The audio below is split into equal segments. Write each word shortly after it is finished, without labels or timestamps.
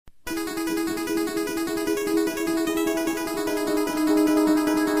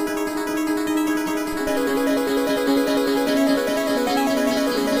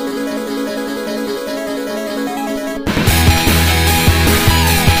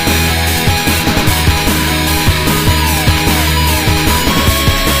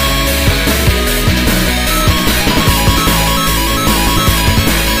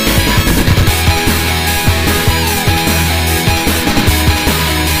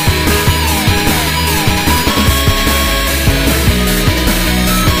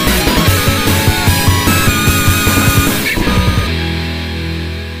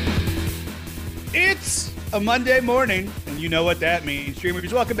Monday morning, and you know what that means.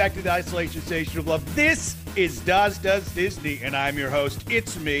 Streamers, welcome back to the Isolation Station of Love. This is Doz Does Disney, and I'm your host.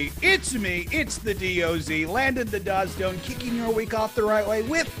 It's me, it's the DOZ, Landon the Dozstone, kicking your week off the right way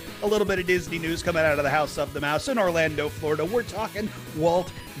with a little bit of Disney news coming out of the House of the Mouse in Orlando, Florida. We're talking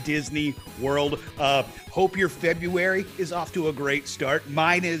Walt Disney World. Hope your February is off to a great start.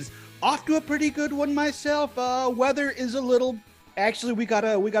 Mine is off to a pretty good one myself. Weather is a little... Actually, we got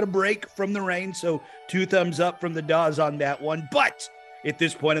a break from the rain, so 2 thumbs up from the Dawes on that one. But at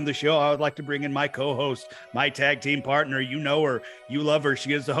this point in the show, I would like to bring in my co-host, my tag team partner. You know her, you love her.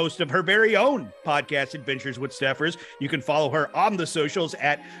 She is the host of her very own podcast, Adventures with Steffers. You can follow her on the socials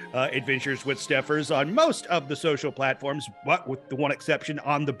at Adventures with Steffers on most of the social platforms, but with the one exception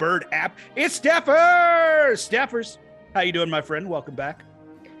on the Bird app. It's Steffers! Steffers, how you doing, my friend? Welcome back.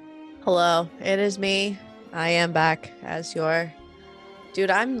 Hello, it is me. I am back as your... Dude,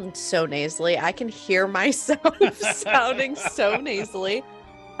 I'm so nasally. I can hear myself sounding so nasally.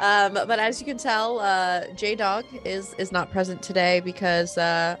 But as you can tell, J-Dog is not present today because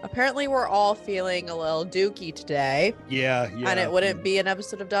apparently we're all feeling a little dookie today. Yeah. And it wouldn't be an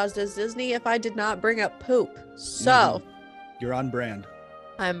episode of Doz Does Disney if I did not bring up poop. So you're on brand.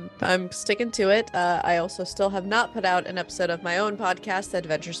 I'm sticking to it. I also still have not put out an episode of my own podcast,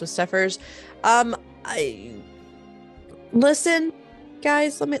 Adventures with Steffers. Listen,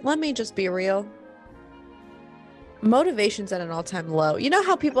 guys, let me just be real. Motivation's at an all-time low. You know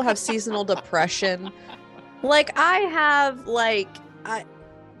how people have seasonal depression? Like I have, I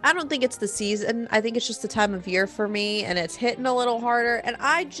don't think it's the season. I think it's just the time of year for me, and it's hitting a little harder. And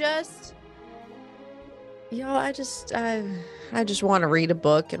I just want to read a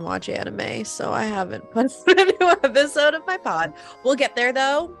book and watch anime, so I haven't put a new episode of my pod. We'll get there,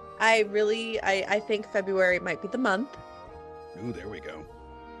 though. I think February might be the month. Ooh, there we go.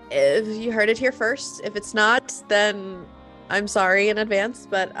 If you heard it here first. If it's not, then I'm sorry in advance,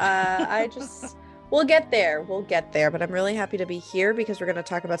 but we'll get there. We'll get there, but I'm really happy to be here because we're going to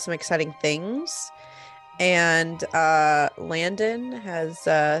talk about some exciting things. And Landon has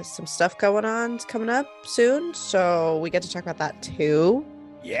some stuff going on coming up soon, so we get to talk about that too.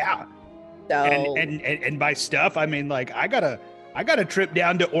 Yeah. So and by stuff, I mean like I got a trip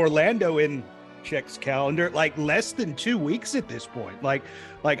down to Orlando in Check's calendar, like less than 2 weeks at this point. Like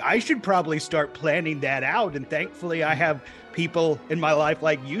I should probably start planning that out. And thankfully, I have people in my life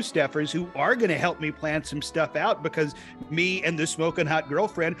like you, Steffers, who are going to help me plan some stuff out because me and the Smoking Hot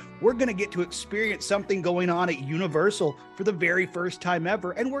Girlfriend, we're going to get to experience something going on at Universal for the very first time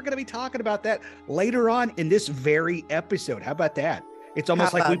ever. And we're going to be talking about that later on in this very episode. How about that? It's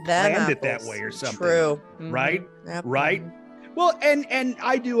almost like we planned it that way or something. True. Mm-hmm. Right? Yep. Right? Well, and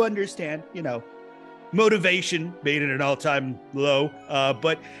I do understand, motivation being at an all-time low,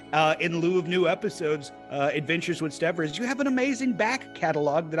 but in lieu of new episodes, Adventures with Steffers, you have an amazing back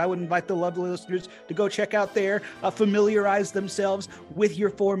catalog that I would invite the lovely listeners to go check out there, familiarize themselves with your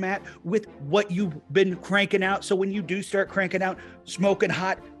format, with what you've been cranking out. So when you do start cranking out smoking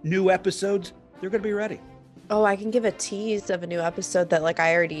hot new episodes, they're going to be ready. Oh, I can give a tease of a new episode that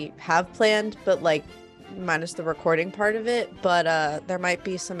I already have planned, but minus the recording part of it, but there might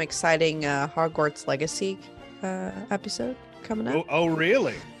be some exciting Hogwarts Legacy episode coming up. Oh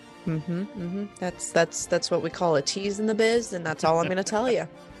really? That's what we call a tease in the biz, and that's all I'm going to tell you.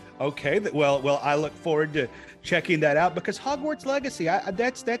 Okay, well, I look forward to checking that out because Hogwarts Legacy,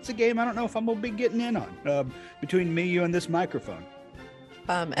 that's a game I don't know if I'm going to be getting in on between me, you, and this microphone.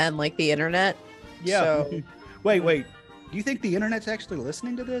 And the internet. Yeah. So... Wait. Do you think the internet's actually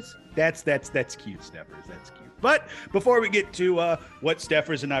listening to this? That's cute, Steffers. That's cute. But before we get to what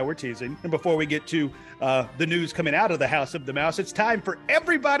Steffers and I were teasing, and before we get to the news coming out of the House of the Mouse, it's time for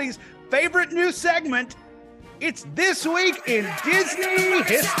everybody's favorite new segment. It's This Week in Disney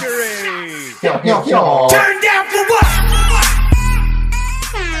History. Turn down for what?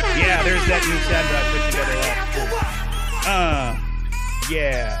 Yeah, there's that new sound I put together.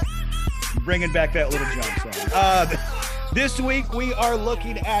 Yeah. Bringing back that Little John song. This week, we are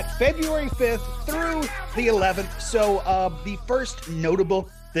looking at February 5th through the 11th. So the first notable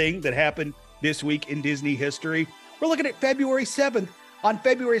thing that happened this week in Disney history, we're looking at February 7th. On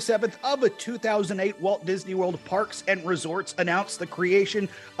February 7th of 2008, Walt Disney World Parks and Resorts announced the creation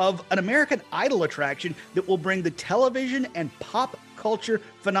of an American Idol attraction that will bring the television and pop culture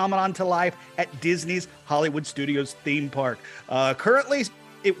phenomenon to life at Disney's Hollywood Studios theme park. Currently,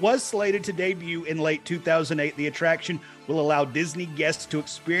 It was slated to debut in late 2008. The attraction will allow Disney guests to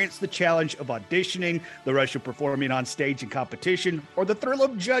experience the challenge of auditioning, the rush of performing on stage in competition, or the thrill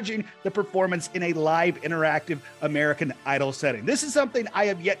of judging the performance in a live, interactive American Idol setting. This is something I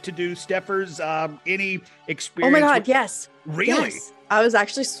have yet to do. Steffers, any experience? Oh my God, yes. Really? Yes. I was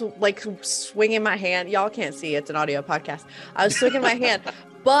actually swinging my hand. Y'all can't see, it's an audio podcast. I was swinging my hand,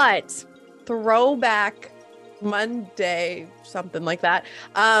 but throwback Monday, something like that.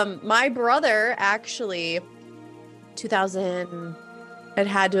 My brother actually, it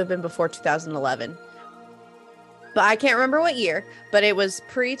had to have been before 2011, but I can't remember what year, but it was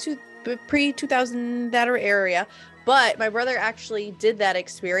pre 2000, that area. But my brother actually did that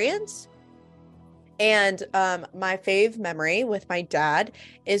experience. And my fave memory with my dad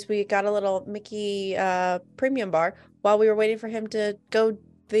is we got a little Mickey premium bar while we were waiting for him to go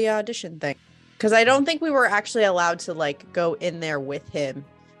the audition thing. Because I don't think we were actually allowed to like go in there with him.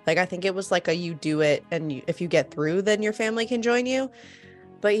 Like, I think it was like you do it, and if you get through, then your family can join you.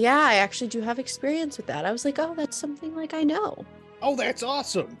 But yeah, I actually do have experience with that. I was like, oh, that's something like I know. Oh, that's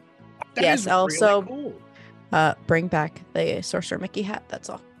awesome. That yes, is also really cool. Bring back the Sorcerer Mickey hat. That's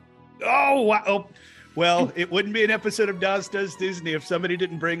all. Oh, wow. Oh, well, it wouldn't be an episode of Does Disney if somebody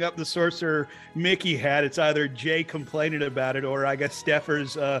didn't bring up the Sorcerer Mickey hat. It's either Jay complaining about it, or I guess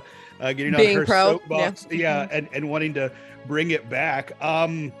Steffers getting on her soapbox, and wanting to bring it back.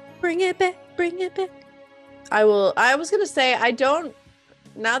 Bring it back. I was gonna say, I don't.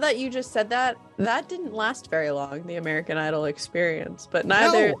 Now that you just said that didn't last very long, the American Idol experience. But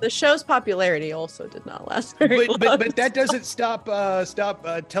the show's popularity also did not last very long. But that doesn't stop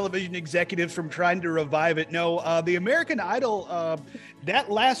television executives from trying to revive it. No, the American Idol that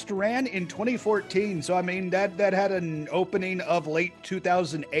last ran in 2014. So I mean that had an opening of late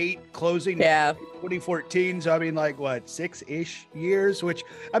 2008, closing 2014. So I mean, like what, 6-ish years? Which,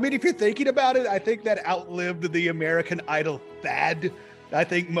 I mean, if you're thinking about it, I think that outlived the American Idol fad. I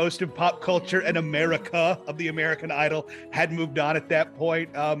think most of pop culture and America of the American Idol had moved on at that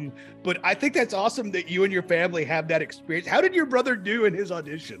point. But I think that's awesome that you and your family have that experience. How did your brother do in his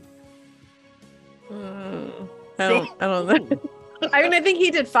audition? I don't know. I mean, I think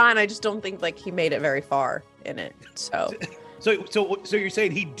he did fine. I just don't think like he made it very far in it. So you're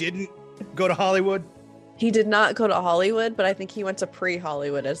saying he didn't go to Hollywood? He did not go to Hollywood, but I think he went to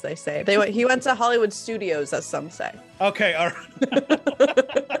pre-Hollywood, as they say. He went to Hollywood Studios, as some say. Okay, all right.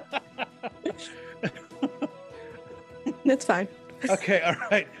 It's fine. Okay, all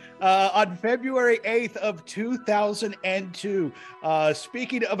right. On February 8th of 2002,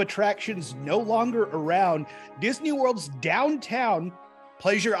 speaking of attractions no longer around, Disney World's downtown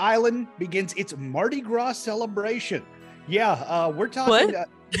Pleasure Island begins its Mardi Gras celebration. Yeah, we're talking...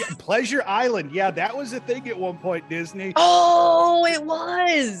 Pleasure Island. Yeah, that was a thing at one point, Disney. Oh, it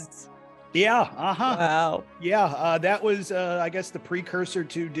was. Yeah. Uh-huh. Wow. Yeah, that was, I guess, the precursor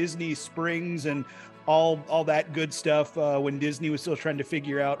to Disney Springs and all that good stuff when Disney was still trying to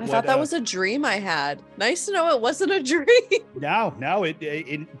figure out. I thought that was a dream I had. Nice to know it wasn't a dream. No, it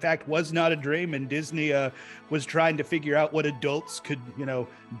in fact was not a dream, and Disney was trying to figure out what adults could,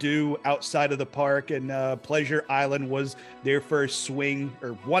 do outside of the park, and Pleasure Island was their first swing, or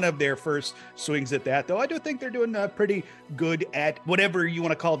one of their first swings at that. Though I do think they're doing pretty good at whatever you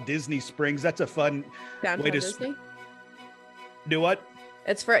want to call Disney Springs. That's a fun Downtown way to Disney? Do what?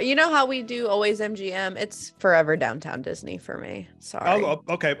 It's for, how we do always MGM. It's forever Downtown Disney for me. Sorry. Oh,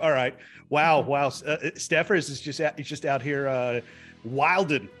 okay. All right. Wow. Steffers is just out here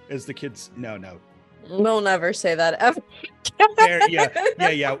wilding, as the kids. No. We'll never say that ever.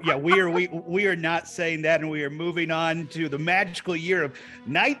 Yeah. We are not saying that, and we are moving on to the magical year of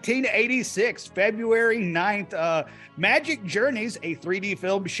 1986, February 9th. Magic Journeys, a 3D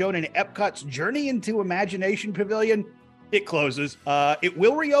film shown in Epcot's Journey into Imagination Pavilion. It closes. It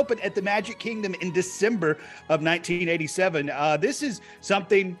will reopen at the Magic Kingdom in December of 1987. This is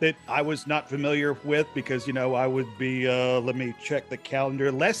something that I was not familiar with because, I would be, let me check the calendar,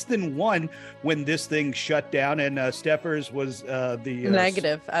 less than one when this thing shut down, and Steffers was the...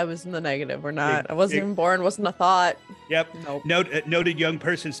 negative. I was in the negative. We're not. I wasn't even born. Wasn't a thought. Yep. Nope. Noted young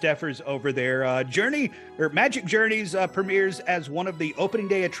person Steffers over there. Magic Journeys premieres as one of the opening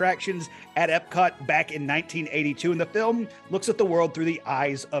day attractions at Epcot back in 1982, and the film looks at the world through the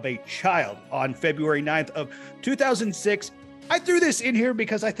eyes of a child. On February 9th of 2006, I threw this in here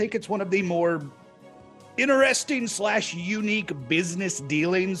because I think it's one of the more interesting / unique business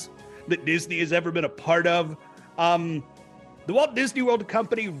dealings that Disney has ever been a part of. The Walt Disney World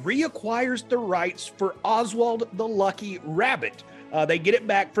Company reacquires the rights for Oswald the Lucky Rabbit. They get it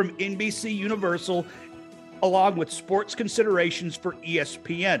back from NBC Universal. along with sports considerations for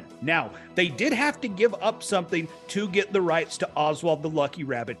ESPN. Now, they did have to give up something to get the rights to Oswald the Lucky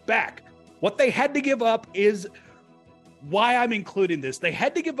Rabbit back. What they had to give up is why I'm including this. They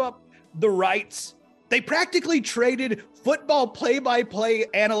had to give up the rights. They practically traded football play-by-play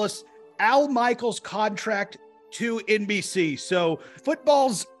analyst Al Michaels' contract to NBC. So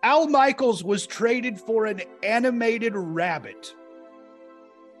football's Al Michaels was traded for an animated rabbit.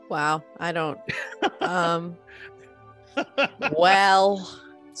 Wow. I don't. Well,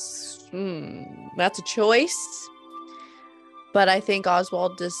 that's a choice. But I think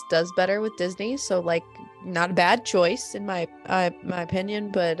Oswald just does better with Disney. So, like, not a bad choice in my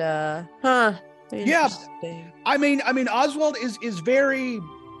opinion. But yeah. I mean, Oswald is very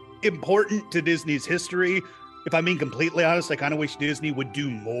important to Disney's history. If I'm being completely honest, I kind of wish Disney would do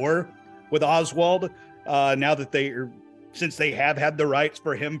more with Oswald now that since they have had the rights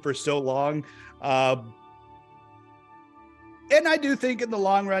for him for so long. And I do think in the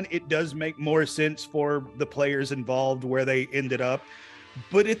long run, it does make more sense for the players involved where they ended up.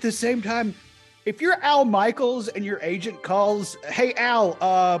 But at the same time, if you're Al Michaels and your agent calls, "Hey, Al,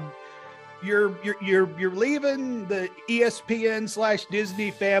 you're leaving the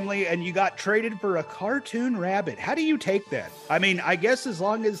ESPN/Disney family and you got traded for a cartoon rabbit." How do you take that? I mean, I guess as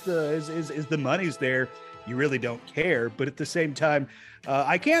long as the money's there, you really don't care. But at the same time,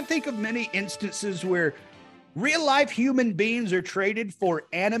 I can't think of many instances where real life human beings are traded for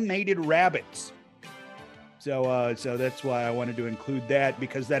animated rabbits. So that's why I wanted to include that,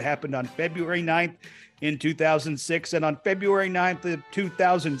 because that happened on February 9th in 2006. And on February 9th of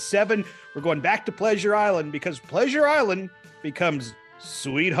 2007, we're going back to Pleasure Island, because Pleasure Island becomes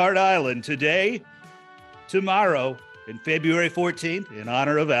Sweetheart Island today, tomorrow, and February 14th in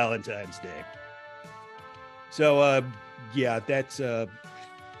honor of Valentine's Day. So, yeah, that's...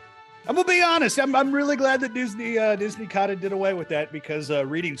 I'm gonna be honest. I'm really glad that Disney kind of did away with that, because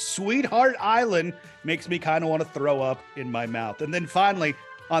reading Sweetheart Island makes me kind of want to throw up in my mouth. And then finally,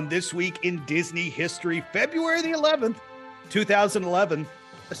 on This Week in Disney History, February the 11th, 2011,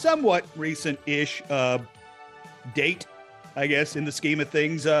 a somewhat recent-ish date, I guess, in the scheme of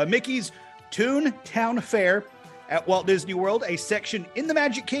things. Mickey's Toontown Fair at Walt Disney World, a section in the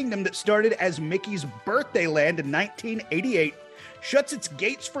Magic Kingdom that started as Mickey's Birthday Land in 1988. Shuts its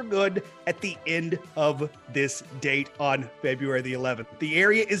gates for good at the end of this date on February the 11th. The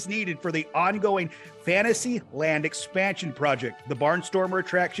area is needed for the ongoing Fantasyland expansion project. The Barnstormer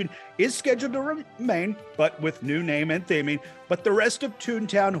attraction is scheduled to remain, but with new name and theming, but the rest of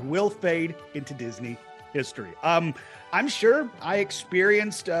Toontown will fade into Disney history. I'm sure I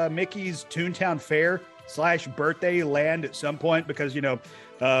experienced Mickey's Toontown Fair / Birthday Land at some point, because, you know,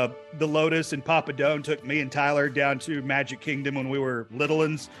 the Lotus and Papa Doan took me and Tyler down to Magic Kingdom when we were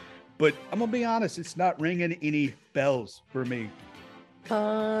littleins. But I'm going to be honest, it's not ringing any bells for me.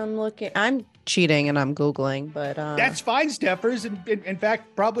 I'm cheating and I'm Googling, but that's fine, Steffers. In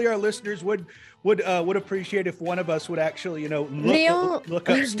fact, probably our listeners would appreciate if one of us would actually, you know, look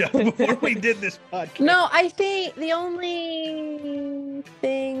up stuff before we did this podcast. No, I think the only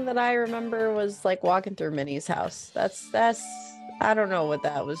thing that I remember was like walking through Minnie's house. That's I don't know what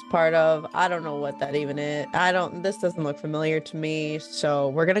that was part of. I don't know what that even is. This doesn't look familiar to me. So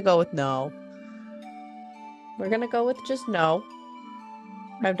we're going to go with no. We're going to go with just no.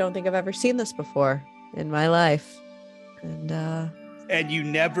 I don't think I've ever seen this before in my life. And you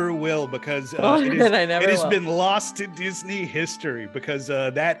never will, because it has been lost to Disney history, because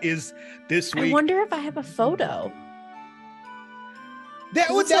that is this week. I wonder if I have a photo. That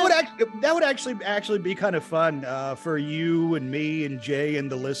would actually be kind of fun for you and me and Jay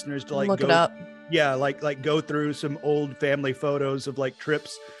and the listeners to look it up. Yeah, like go through some old family photos of like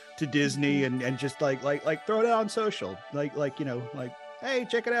trips to Disney and just like throw it out on social, like you know, like, hey,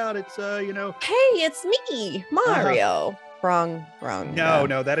 check it out, it's you know, hey, it's me, Mario. Wrong.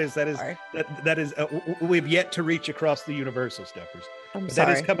 No, that is we've yet to reach across the Universal, Steffers. I'm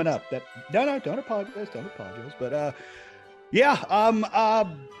sorry. That is coming up. No, don't apologize. But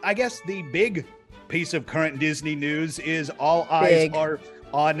I guess the big piece of current Disney news is all eyes are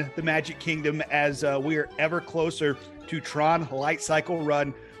on the Magic Kingdom as we are ever closer to Tron Light Cycle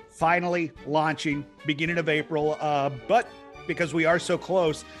Run finally launching beginning of April. But because we are so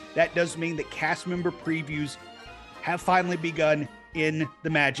close, that does mean that cast member previews have finally begun in the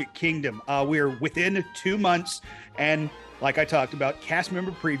Magic Kingdom. We're within 2 months, and like I talked about, cast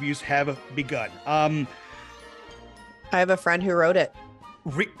member previews have begun. I have a friend who wrote it.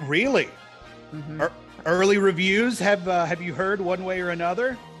 Really? Mm-hmm. Early reviews, have you heard one way or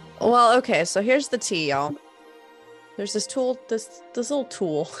another? Well, okay, so here's the tea, y'all. there's this tool, this little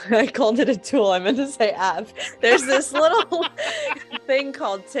tool. I called it a tool. I meant to say app. There's this little thing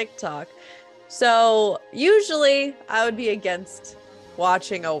called TikTok. So usually I would be against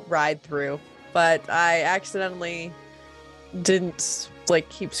watching a ride through, but I accidentally didn't like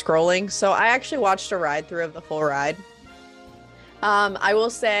keep scrolling. So I actually watched a ride through of the full ride. I will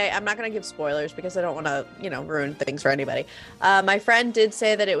say, I'm not going to give spoilers because I don't want to, ruin things for anybody. My friend did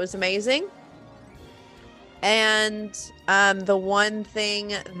say that it was amazing. And the one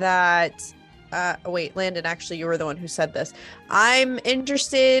thing that, wait, Landon, actually, you were the one who said this. I'm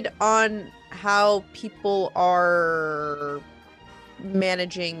interested on how people are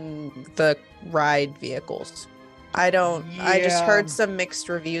managing the ride vehicles. I just heard some mixed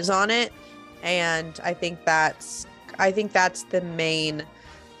reviews on it. And I think that's the main,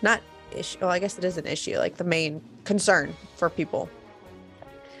 not issue. Well, I guess it is an issue, like the main concern for people.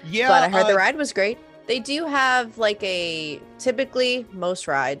 Yeah. But I heard the ride was great. They do have typically most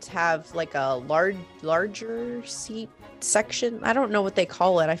rides have like a larger seat section. I don't know what they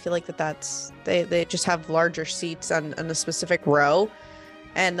call it. I feel like they just have larger seats on a specific row.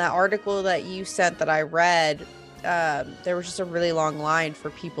 And the article that you sent that I read, there was just a really long line for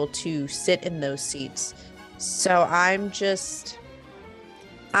people to sit in those seats. So I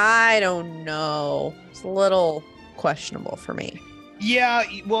don't know. It's a little questionable for me. Yeah,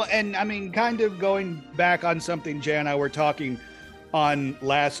 well, and I mean, kind of going back on something Jay and I were talking on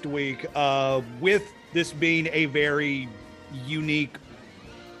last week, with this being a very unique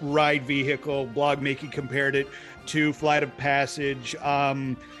ride vehicle, Blog Mickey compared it to Flight of Passage.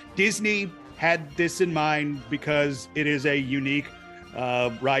 Disney had this in mind because it is a unique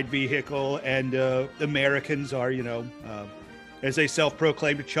ride vehicle, and Americans are, as a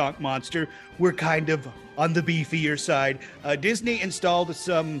self-proclaimed chonk monster, we're kind of on the beefier side. Disney installed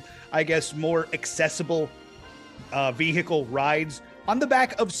some, I guess, more accessible vehicle rides on the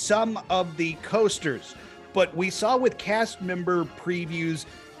back of some of the coasters. But we saw with cast member previews,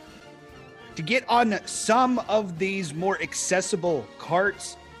 to get on some of these more accessible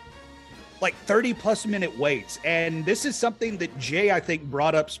carts, like 30 plus minute waits. And this is something that Jay, I think,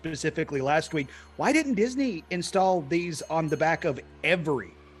 brought up specifically last week. Why didn't Disney install these on the back of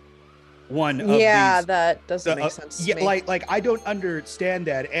every one of these? Yeah, that doesn't make sense to me. Like I don't understand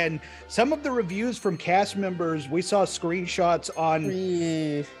that. And some of the reviews from cast members, we saw screenshots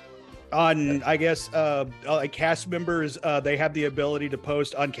on I guess like cast members, they have the ability to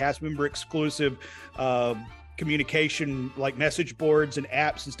post on cast member exclusive communication, like message boards and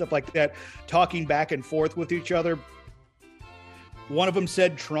apps and stuff like that, talking back and forth with each other. One of them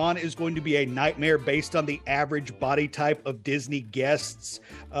said Tron is going to be a nightmare based on the average body type of Disney guests.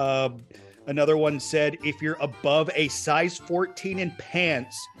 Another one said if you're above a size 14 in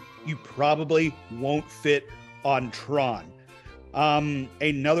pants, you probably won't fit on Tron.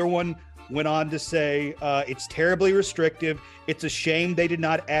 Another one went on to say it's terribly restrictive. It's a shame they did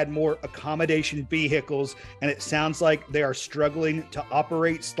not add more accommodation vehicles, and it sounds like they are struggling to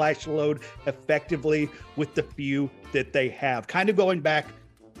operate / load effectively with the few that they have. Kind of going back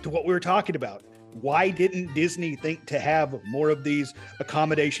to what we were talking about. Why didn't Disney think to have more of these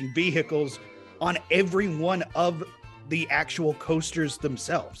accommodation vehicles on every one of the actual coasters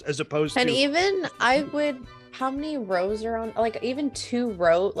themselves, as opposed and to... even I would... How many rows are on? Like even two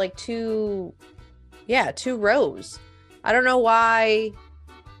rows. I don't know why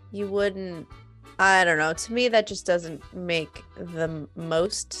you wouldn't. I don't know. To me, that just doesn't make the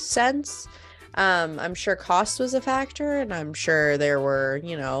most sense. I'm sure cost was a factor, and I'm sure there were,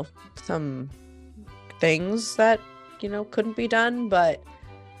 some things that, couldn't be done, but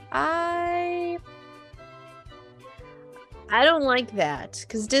I don't like that,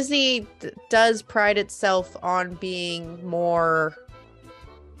 because Disney does pride itself on being more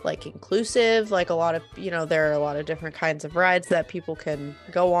like inclusive, like a lot of, there are a lot of different kinds of rides that people can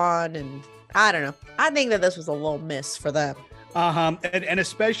go on, and I don't know. I think that this was a little miss for them. And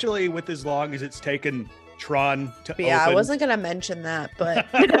especially with as long as it's taken Tron to open. I wasn't gonna mention that, but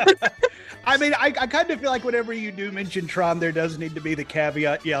I mean, I kind of feel like whenever you do mention Tron, there does need to be the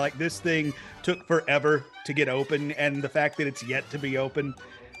caveat. Yeah, like this thing took forever to get open, and the fact that it's yet to be open,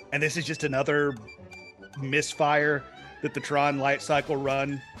 and this is just another misfire that the Tron Light Cycle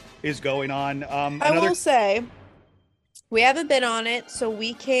run is going on. I will say, we haven't been on it, so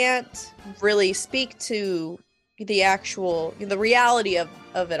we can't really speak to the reality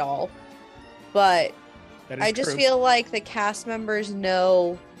of it all. But I just feel like the cast members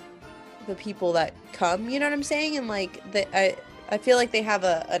know the people that come, you know what I'm saying? And like I feel like they have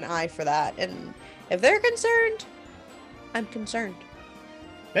an eye for that. And if they're concerned, I'm concerned.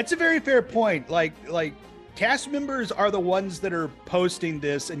 That's a very fair point. Like cast members are the ones that are posting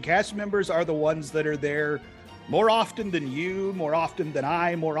this, and cast members are the ones that are there more often than you, more often than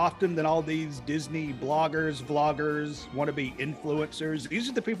I, more often than all these Disney bloggers, vloggers, wannabe influencers. These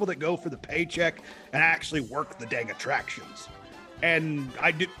are the people that go for the paycheck and actually work the dang attractions. And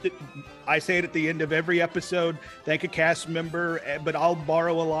I say it at the end of every episode, thank a cast member, but I'll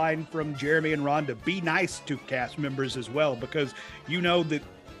borrow a line from Jeremy and Rhonda. Be nice to cast members as well, because you know that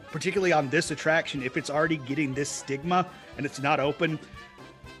particularly on this attraction, if it's already getting this stigma and it's not open,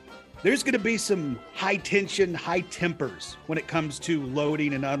 there's going to be some high tension, high tempers when it comes to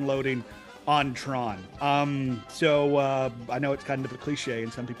loading and unloading on Tron. So I know it's kind of a cliche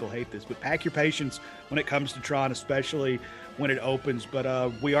and some people hate this, but pack your patience when it comes to Tron, especially when it opens.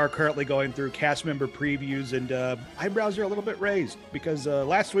 But we are currently going through cast member previews, and eyebrows are a little bit raised because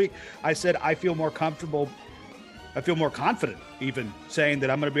last week I said I feel more confident even saying that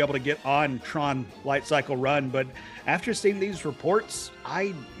I'm going to be able to get on Tron Light Cycle Run. But after seeing these reports,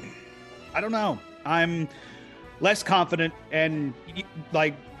 I don't know. I'm less confident. And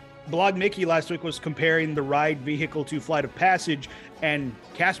like Blog Mickey last week was comparing the ride vehicle to Flight of Passage, and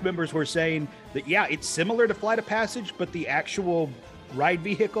cast members were saying that, yeah, it's similar to Flight of Passage, but the actual ride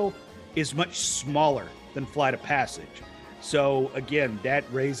vehicle is much smaller than Flight of Passage. So again, that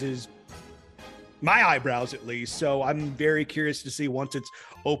raises my eyebrows at least. So I'm very curious to see once it's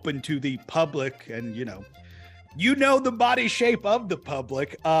open to the public, and you know the body shape of the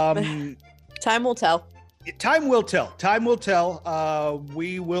public. Time will tell. Time will tell. Time will tell.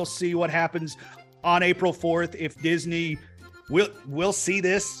 We will see what happens on April 4th. If Disney will see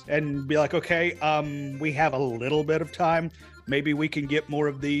this and be like, okay, we have a little bit of time. Maybe we can get more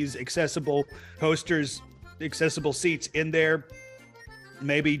of these accessible coasters, accessible seats in there.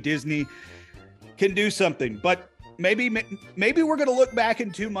 Maybe Disney can do something, but maybe we're going to look back in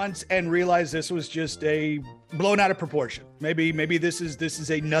 2 months and realize this was just a blown out of proportion. Maybe this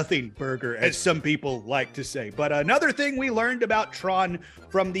is a nothing burger, as some people like to say. But another thing we learned about Tron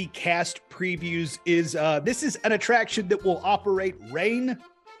from the cast previews is this is an attraction that will operate rain,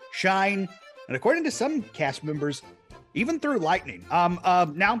 shine, and according to some cast members, even through lightning.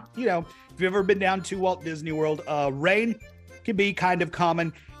 Now, if you've ever been down to Walt Disney World, rain can be kind of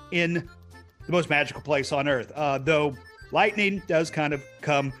common in the most magical place on earth, though lightning does kind of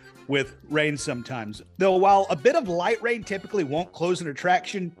come with rain sometimes. Though while a bit of light rain typically won't close an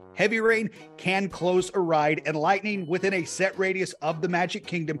attraction, heavy rain can close a ride, and lightning within a set radius of the Magic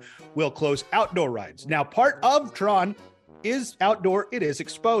Kingdom will close outdoor rides. Now, part of Tron is outdoor, it is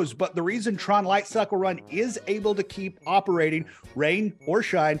exposed, but the reason Tron Light Cycle Run is able to keep operating, rain or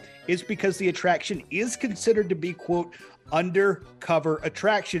shine, is because the attraction is considered to be, quote, undercover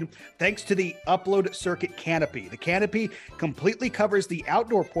attraction thanks to the upload circuit canopy. The canopy completely covers the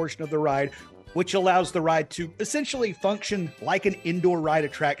outdoor portion of the ride, which allows the ride to essentially function like an indoor ride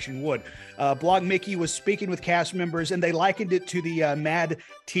attraction would. Blog Mickey was speaking with cast members, and they likened it to the Mad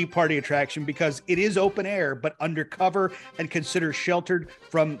Tea Party attraction because it is open air, but undercover and considered sheltered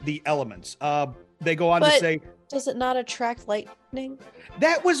from the elements. They go on to say, does it not attract lightning?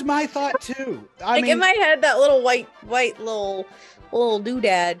 That was my thought too. I mean, in my head, that little white little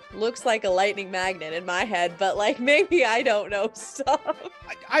doodad looks like a lightning magnet in my head, but like maybe I don't know stuff.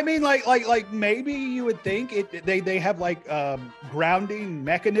 I mean, like maybe you would think they have like grounding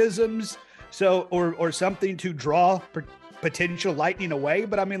mechanisms, so or something to draw potential lightning away.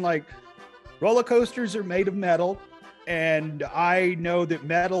 But I mean, like roller coasters are made of metal. And I know that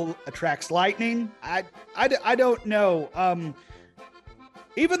metal attracts lightning. I don't know.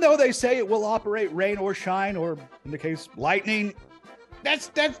 Even though they say it will operate rain or shine, or in the case lightning, that's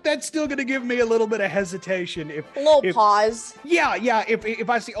still going to give me a little bit of hesitation. If pause. Yeah. If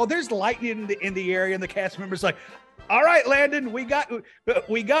I see, there's lightning in the area, and the cast member's like, all right, Landon, we got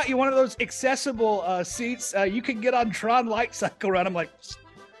you one of those accessible seats. You can get on Tron Light Cycle Run. I'm like,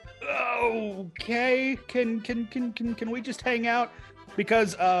 okay, can we just hang out?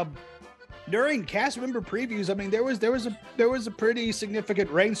 Because during cast member previews, I mean, there was a pretty significant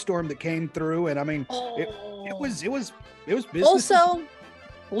rainstorm that came through, and I mean, it was business. Also,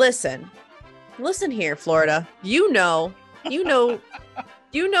 listen here, Florida. You know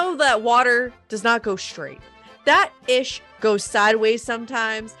that water does not go straight. That ish goes sideways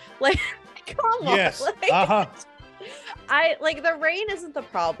sometimes. Like, come on. Yes. The rain isn't the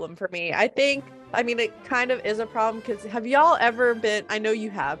problem for me. I mean, it kind of is a problem because have y'all ever been, I know you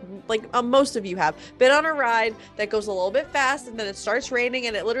have, most of you have, been on a ride that goes a little bit fast and then it starts raining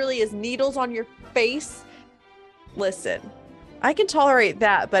and it literally is needles on your face? Listen, I can tolerate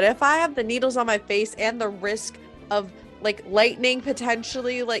that, but if I have the needles on my face and the risk of lightning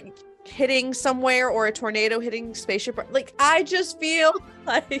potentially hitting somewhere or a tornado hitting spaceship. Like, I just feel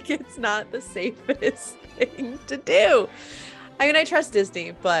like it's not the safest thing to do. I mean, I trust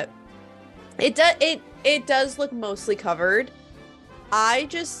Disney, but it does look mostly covered. I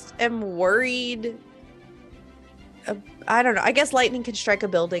just am worried. I don't know. I guess lightning can strike a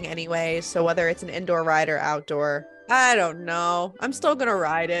building anyway. So whether it's an indoor ride or outdoor, I don't know. I'm still gonna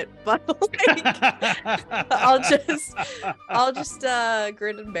ride it, but like, I'll just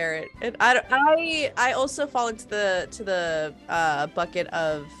grin and bear it. And I also fall into the bucket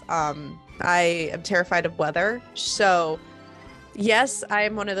of I am terrified of weather. So yes, I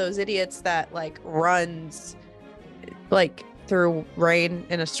am one of those idiots that like runs like through rain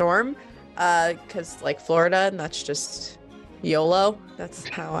in a storm, because like Florida, and that's just YOLO. That's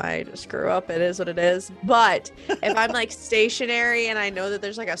how I just grew up. It is what it is. But if I'm like stationary and I know that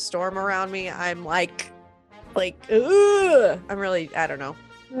there's like a storm around me, I'm like, ugh. I'm really, I don't know.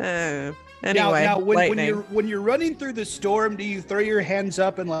 Anyway, now when you're running through the storm, do you throw your hands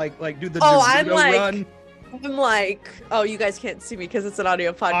up and like do the I'm Naruto like, run? I'm like, oh, you guys can't see me because it's an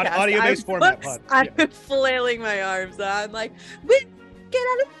audio podcast. Audio-based format pod. I'm flailing my arms. I'm like, get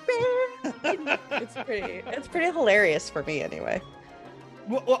out of bed. It's pretty hilarious for me anyway.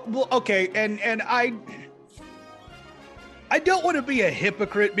 Well, okay, and I don't want to be a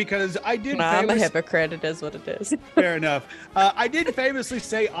hypocrite because I did. No, I'm a hypocrite. It is what it is. Fair enough. I did famously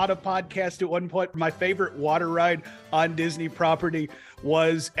say on a podcast at one point, my favorite water ride on Disney property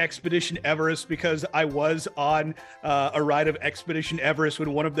was Expedition Everest, because I was on a ride of Expedition Everest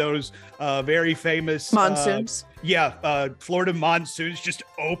when one of those very famous monsoons. Florida monsoons just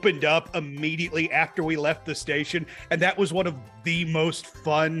opened up immediately after we left the station. And that was one of the most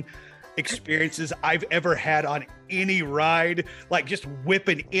fun experiences I've ever had on any ride, like just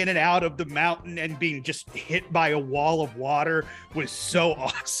whipping in and out of the mountain and being just hit by a wall of water was so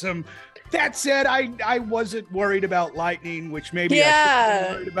awesome. That said, I wasn't worried about lightning, which maybe I should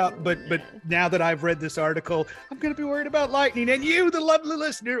be worried about, but now that I've read this article, I'm going to be worried about lightning, and you, the lovely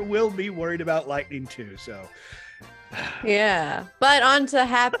listener, will be worried about lightning too. So yeah, but on to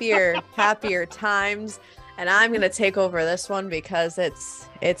happier times. And I'm gonna take over this one because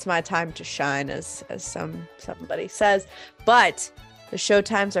it's my time to shine, as somebody says. But the show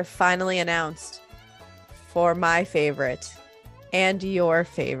times are finally announced for my favorite and your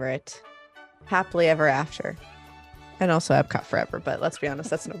favorite, Happily Ever After, and also Epcot Forever. But let's be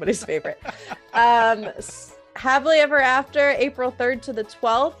honest, that's nobody's favorite. Happily Ever After, April 3rd to the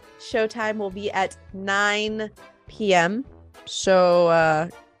 12th. Showtime will be at 9 p.m.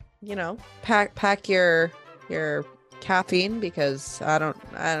 So pack your caffeine, because I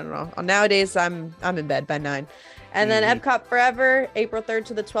don't know. Nowadays I'm in bed by 9. And then Epcot Forever, April 3rd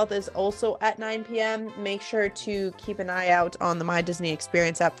to the 12th is also at 9 p.m. Make sure to keep an eye out on the My Disney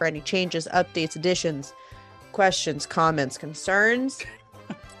Experience app for any changes, updates, additions, questions, comments, concerns.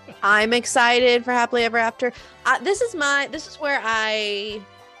 I'm excited for Happily Ever After. This is where I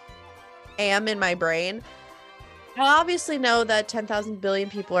am in my brain. I obviously know that 10,000 billion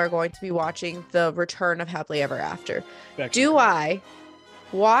people are going to be watching the return of Happily Ever After. Do I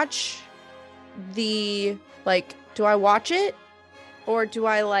watch do I watch it, or do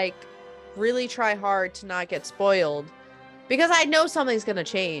I really try hard to not get spoiled? Because I know something's going to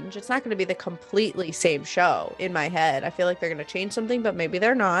change. It's not going to be the completely same show in my head. I feel like they're going to change something, but maybe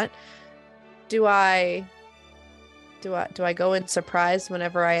they're not. Do I go in surprised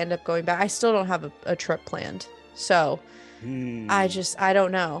whenever I end up going back? I still don't have a trip planned. So I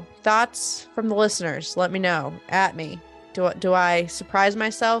don't know. Thoughts from the listeners, let me know. At me. Do I surprise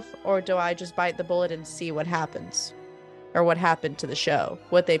myself, or do I just bite the bullet and see what happens, or what happened to the show,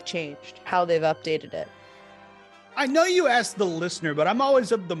 what they've changed, how they've updated it? I know you asked the listener, but I'm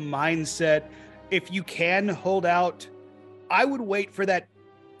always of the mindset, if you can hold out, I would wait for that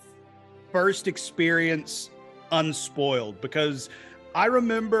first experience unspoiled, because I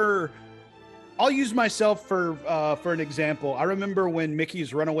remember, I'll use myself for an example. I remember when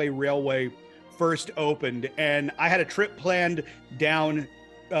Mickey's Runaway Railway first opened, and I had a trip planned down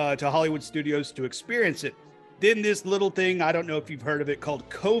to Hollywood Studios to experience it. Then this little thing, I don't know if you've heard of it, called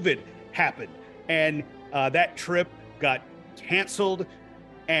COVID happened, and that trip got canceled,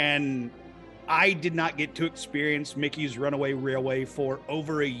 and I did not get to experience Mickey's Runaway Railway for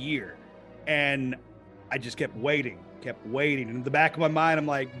over a year, and I just kept waiting. And in the back of my mind, I'm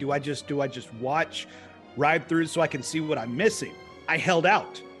like, do I just watch, ride through so I can see what I'm missing? I held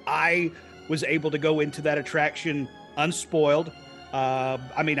out. I was able to go into that attraction unspoiled.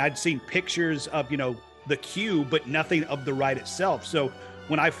 I'd seen pictures of, the queue, but nothing of the ride itself. So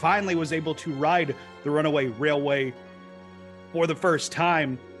when I finally was able to ride the Runaway Railway for the first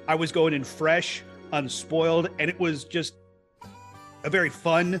time, I was going in fresh, unspoiled, and it was just a very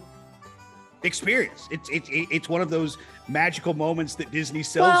fun experience. It's one of those magical moments that Disney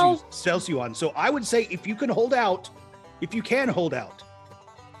sells you on. So I would say if you can hold out,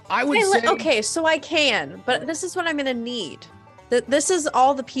 I would say okay, so I can, but this is what I'm going to need. This is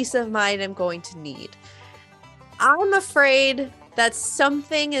all the peace of mind I'm going to need. I'm afraid that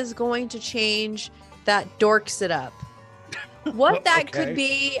something is going to change that dorks it up. What that could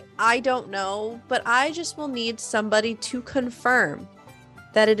be, I don't know, but I just will need somebody to confirm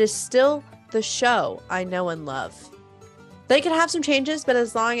that it is still the show I know and love. They could have some changes, but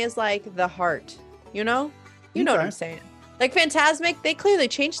as long as like the heart, you know what I'm saying? Like Fantasmic, they clearly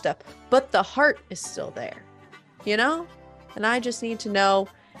changed stuff, but the heart is still there, And I just need to know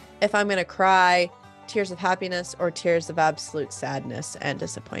if I'm going to cry tears of happiness or tears of absolute sadness and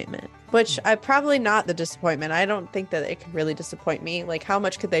disappointment, which I probably not the disappointment. I don't think that it can really disappoint me. Like, how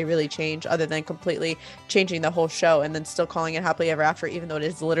much could they really change other than completely changing the whole show and then still calling it Happily Ever After, even though it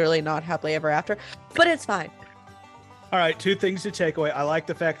is literally not Happily Ever After, but it's fine. All right, two things to take away. I like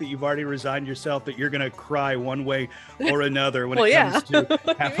the fact that you've already resigned yourself that you're going to cry one way or another when it comes to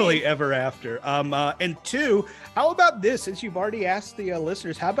Happily Ever After. And two, how about this? Since you've already asked the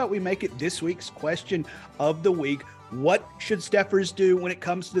listeners, how about we make it this week's question of the week? What should Steffers do when it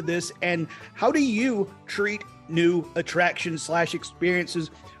comes to this? And how do you treat new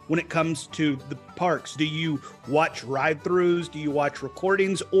attractions/experiences when it comes to the parks? Do you watch ride-throughs? Do you watch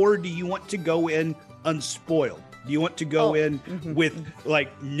recordings? Or do you want to go in unspoiled? Do you want to go in with like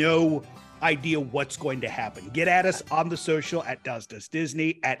no idea what's going to happen? Get at us on the social at Does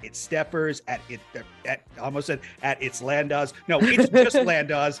Disney, at It's Steffers, at It's Landaws. No, it's just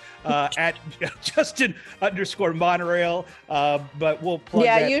Landaws, at Justin_Monorail. But we'll plug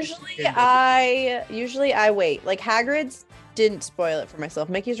that. Usually I wait. Like Hagrid's didn't spoil it for myself.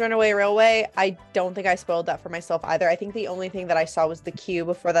 Mickey's Runaway Railway, I don't think I spoiled that for myself either. I think the only thing that I saw was the queue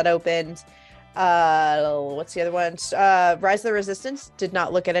before that opened. What's the other one? Rise of the Resistance, did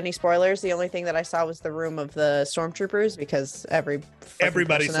not look at any spoilers. The only thing that I saw was the room of the stormtroopers because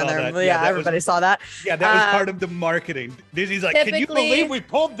everybody saw that. Everybody saw that. Yeah, that was part of the marketing. Disney's like, can you believe we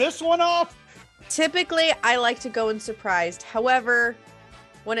pulled this one off? Typically, I like to go in surprised. However,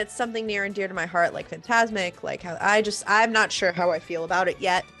 when it's something near and dear to my heart, like Fantasmic, like how I'm not sure how I feel about it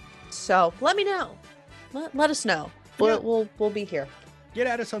yet. So let me know. Let us know. We'll be here. Get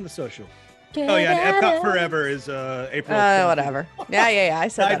at us on the social. Epcot Forever is April. Whatever. Yeah. I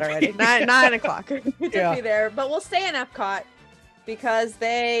said that already. 9 o'clock. You took me there, but we'll stay in Epcot because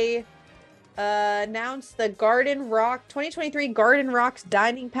they announced the 2023 Garden Rocks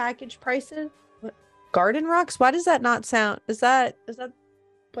dining package prices. What? Garden Rocks? Why does that not sound? Is that?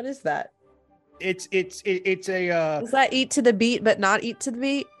 What is that? It's a. Is that eat to the beat but not eat to the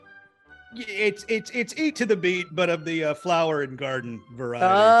beat? It's eat to the beat, but of the flower and garden variety.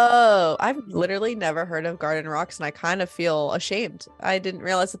 Oh, I've literally never heard of Garden Rocks, and I kind of feel ashamed. I didn't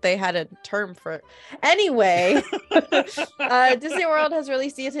realize that they had a term for it. Anyway, Disney World has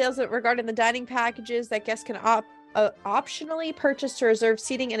released details regarding the dining packages that guests can optionally purchase to reserve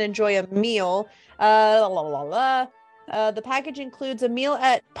seating and enjoy a meal. The package includes a meal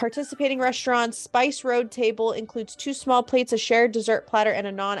at participating restaurants. Spice Road table includes 2 small plates, a shared dessert platter, and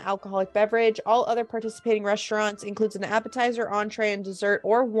a non-alcoholic beverage. All other participating restaurants includes an appetizer, entree, and dessert,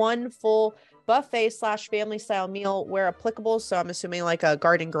 or one full buffet/family style meal where applicable. So I'm assuming like a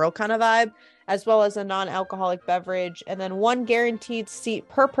garden grill kind of vibe, as well as a non-alcoholic beverage, and then 1 guaranteed seat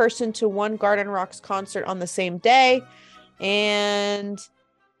per person to 1 Garden Rocks concert on the same day. And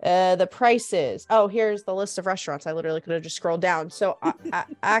the prices. Oh, here's the list of restaurants. I literally could have just scrolled down. So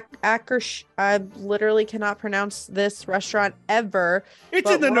I literally cannot pronounce this restaurant ever. It's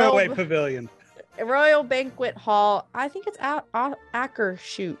in the Norway Pavilion. Royal Banquet Hall. I think it's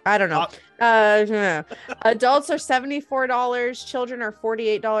Akershoot. I don't know. Adults are $74. Children are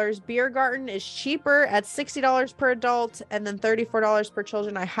 $48. Beer Garden is cheaper at $60 per adult and then $34 per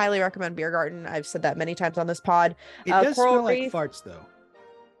children. I highly recommend Beer Garden. I've said that many times on this pod. It does smell like farts, though.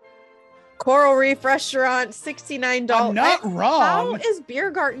 Coral Reef Restaurant, $69. I'm not wrong. How is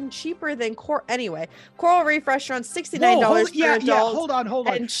Beer Garden cheaper than Anyway, Coral Reef Restaurant, $69 per adult. Yeah, hold on.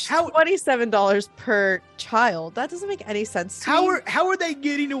 And $27 per child. That doesn't make any sense to me. How are they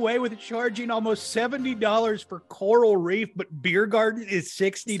getting away with charging almost $70 for Coral Reef, but Beer Garden is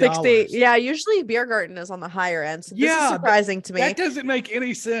 $60? $60. Yeah, usually Beer Garden is on the higher end. So this is surprising to me. That doesn't make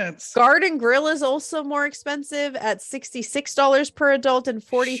any sense. Garden Grill is also more expensive at $66 per adult and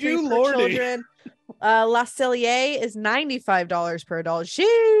 $43 per children. La Cellier is $95 per adult.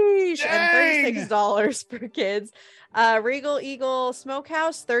 Sheesh. Dang! And $36 for kids. Regal Eagle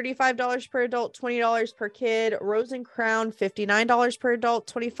Smokehouse, $35 per adult, $20 per kid. Rose and Crown, $59 per adult,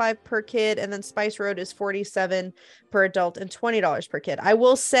 $25 per kid. And then Spice Road is $47 per adult and $20 per kid. I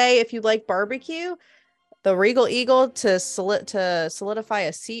will say, if you like barbecue, the Regal Eagle to solidify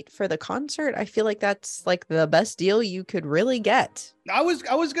a seat for the concert, I feel like that's like the best deal you could really get. I was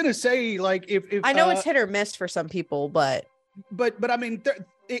gonna say, like, if I know it's hit or miss for some people, but I mean,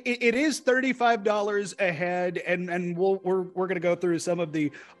 it is $35 a head, and we're gonna go through some of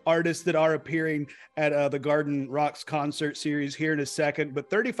the artists that are appearing at the Garden Rocks concert series here in a second.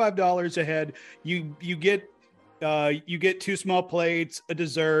 But $35 a head, you get 2 small plates, a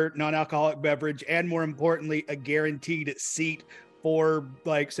dessert, non-alcoholic beverage, and more importantly, a guaranteed seat for,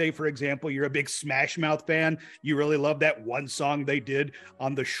 like, say, for example, you're a big Smash Mouth fan. You really love that one song they did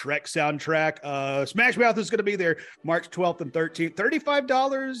on the Shrek soundtrack. Smash Mouth is going to be there March 12th and 13th.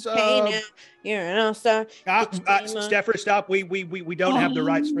 $35. hey, now, you're no star. Steffer, stop. We don't have the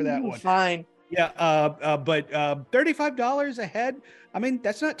rights for that one. Fine. Yeah. But $35 a head. I mean,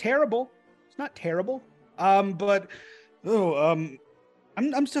 that's not terrible. It's not terrible. But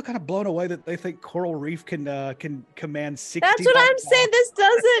I'm still kind of blown away that they think Coral Reef can command 60. That's what I'm saying.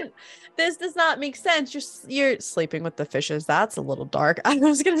 This does not make sense. You're sleeping with the fishes. That's a little dark. I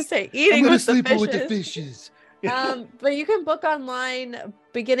was gonna say eating with the fishes. But you can book online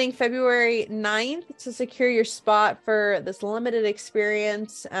beginning February 9th to secure your spot for this limited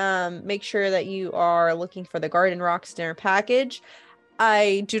experience. Make sure that you are looking for the Garden Rocks dinner package.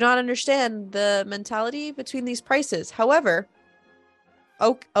 I do not understand the mentality between these prices. However,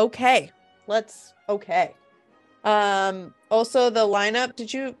 okay. Also the lineup.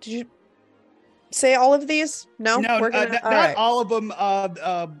 Did you say all of these? No, not right. all of them.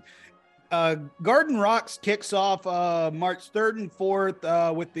 Garden Rocks kicks off March 3rd and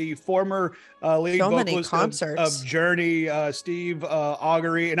 4th with the former lead vocalist of Journey, Steve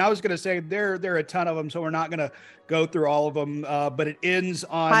Augury. And I was going to say there are a ton of them, so we're not going to go through all of them. But it ends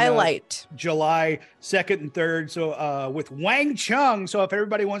on July 2nd and 3rd. So with Wang Chung. So if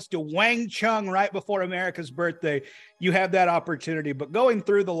everybody wants to Wang Chung right before America's birthday, you have that opportunity. But going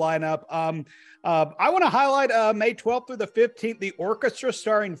through the lineup, I want to highlight May 12th through the 15th, the orchestra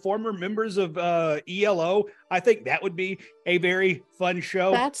starring former members of ELO. I think that would be a very fun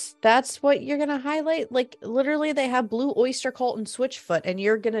show. That's what you're going to highlight? Like, literally, they have Blue Oyster Cult and Switchfoot, and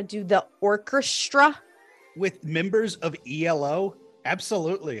you're going to do the orchestra? With members of ELO?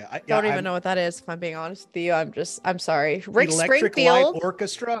 Absolutely. I don't even know what that is, if I'm being honest with you. I'm sorry. Rick Electric Springfield. Light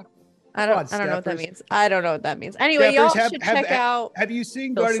Orchestra? I don't know what that means. I don't know what that means. Anyway, y'all should check out. Have you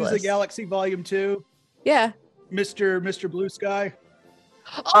seen Guardians of the Galaxy Volume 2? Yeah. Mr. Blue Sky?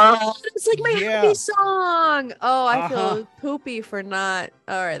 Oh, it's like my happy song. Oh, I feel poopy for not.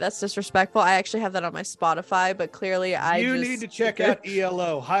 All right, that's disrespectful. I actually have that on my Spotify, but clearly you need to check out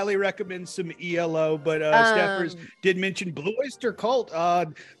ELO. Highly recommend some ELO. But Steffers did mention Blue Oyster Cult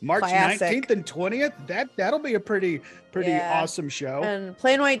March 19th and 20th. That'll be a pretty awesome show. And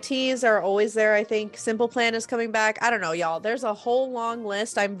Plain White Tees are always there. I think Simple Plan is coming back. I don't know, y'all. There's a whole long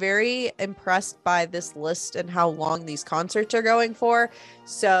list. I'm very impressed by this list and how long these concerts are going for.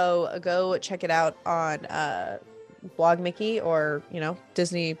 So go check it out on Blog Mickey or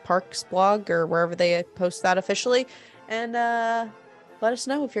Disney Parks blog or wherever they post that officially, and let us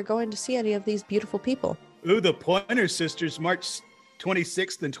know if you're going to see any of these beautiful people. Ooh, the Pointer Sisters, March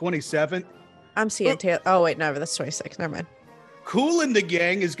 26th and 27th. I'm seeing Taylor. Oh wait, no, that's 26. Never mind. Cool and the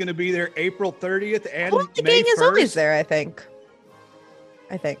Gang is going to be there April 30th and Cool and the May Gang 1st. is always there, I think.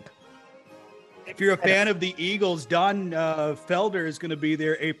 If you're a fan of the Eagles, Don Felder is going to be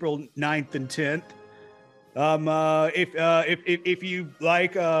there April 9th and 10th. If you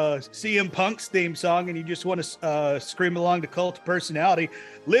like CM Punk's theme song and you just want to scream along to Cult of Personality,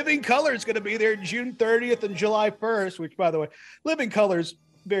 Living Colour is going to be there June 30th and July 1st, which, by the way, Living Colour's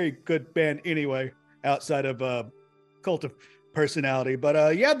very good band anyway, outside of Cult of Personality. But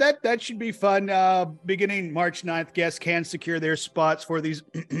that should be fun. Beginning March 9th, guests can secure their spots for these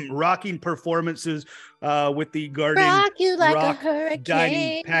rocking performances with the Garden Rock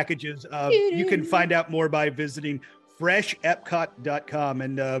dining packages. You can find out more by visiting freshepcot.com.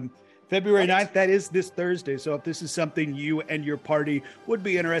 And February 9th, that is this Thursday. So if this is something you and your party would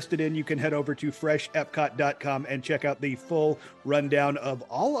be interested in, you can head over to freshepcot.com and check out the full rundown of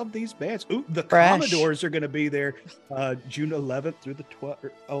all of these bands. Ooh, the Commodores are going to be there June 11th through the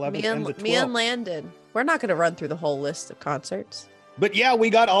 11th and the 12th. Me and Landon. We're not going to run through the whole list of concerts. But yeah, we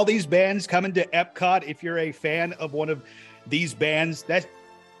got all these bands coming to Epcot. If you're a fan of one of these bands,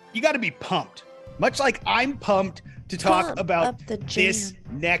 you got to be pumped. much like I'm pumped to talk Pump about up the this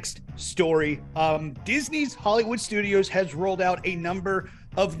jam. next story. Disney's Hollywood Studios has rolled out a number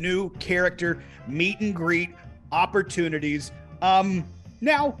of new character meet and greet opportunities.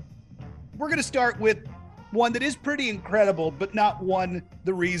 Now, we're going to start with one that is pretty incredible, but not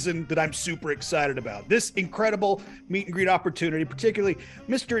the reason that I'm super excited about. This incredible meet and greet opportunity, particularly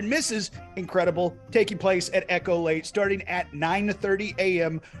Mr. and Mrs. Incredible, taking place at Echo Lake, starting at 9:30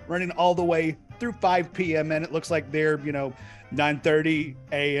 a.m., running all the way through 5 p.m. And it looks like they're, 9:30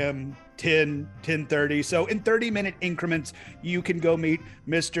 a.m., 10:30. So in 30-minute increments, you can go meet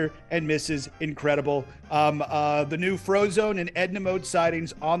Mr. and Mrs. Incredible. The new Frozone and Edna Mode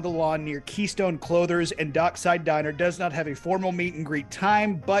sightings on the lawn near Keystone Clothers and Dockside Diner does not have a formal meet and greet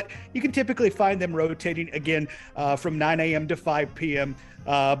time, but you can typically find them rotating again from 9 a.m. to 5 p.m.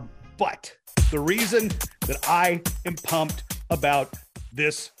 But the reason that I am pumped about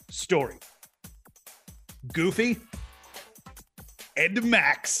this story, Goofy and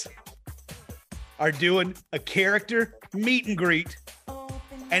Max are doing a character meet and greet,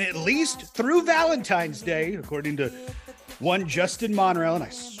 and at least through Valentine's Day, according to one Justin Monreal, and I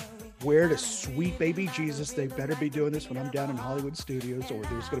swear to sweet baby Jesus, they better be doing this when I'm down in Hollywood Studios, or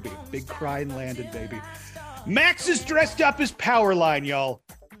there's going to be a big crying Landon, baby. Max is dressed up as Powerline, y'all.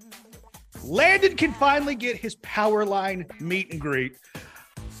 Landon can finally get his Powerline meet and greet.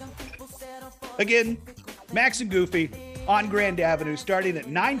 Again, Max and Goofy on Grand Avenue, starting at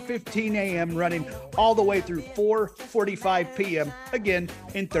 9:15 a.m., running all the way through 4:45 p.m., again,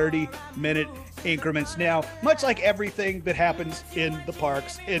 in 30-minute increments. Now, much like everything that happens in the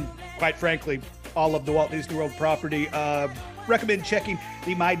parks, and quite frankly, all of the Walt Disney World property, recommend checking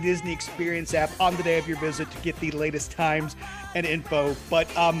the My Disney Experience app on the day of your visit to get the latest times and info. But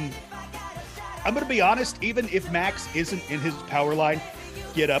I'm going to be honest, even if Max isn't in his Powerline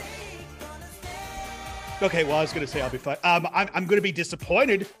get up, okay, well, I was going to say I'll be fine. I'm going to be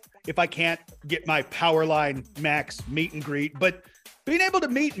disappointed if I can't get my Powerline Max meet and greet. But being able to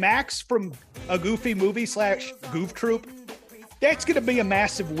meet Max from a Goofy movie / Goof Troop, that's going to be a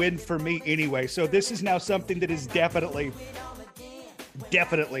massive win for me anyway. So this is now something that is definitely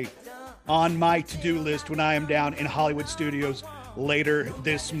on my to-do list when I am down in Hollywood Studios later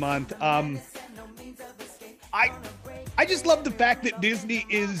this month. I just love the fact that Disney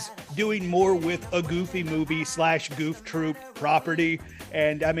is doing more with a Goofy movie / Goof Troop property.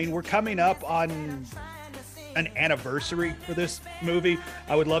 And I mean, we're coming up on an anniversary for this movie.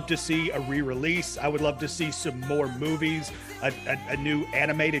 I would love to see a re-release. I would love to see some more movies, a new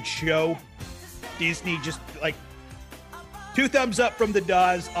animated show. Disney just like 2 thumbs up from the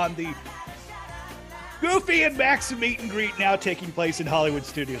Dawes on the Goofy and Max meet and greet now taking place in Hollywood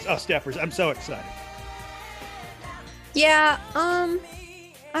Studios. Oh, Steppers, I'm so excited. Yeah,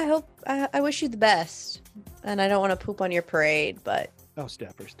 I wish you the best. And I don't want to poop on your parade, but... Oh,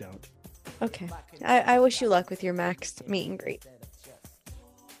 Steppers, don't. Okay. I wish you luck with your Max meet and greet.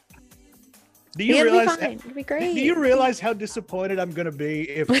 Do you realize? It'll be fine. It'll be great. Do you realize how disappointed I'm going to be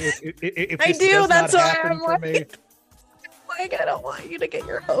if this I do. does That's not why happen I'm for me? Like, I don't want you to get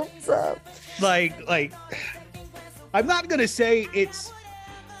your hopes up. Like, I'm not going to say it's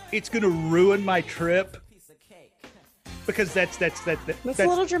going to ruin my trip, because that's a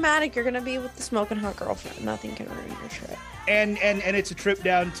little dramatic. You're gonna be with the smoking hot girlfriend. Nothing can ruin your trip. And it's a trip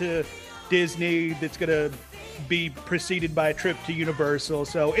down to Disney that's gonna be preceded by a trip to Universal.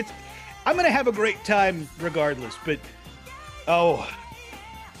 So I'm gonna have a great time regardless. But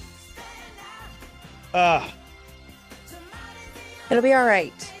it'll be all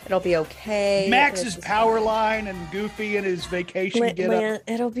right. It'll be okay. Max's Powerline and Goofy and his vacation get-up.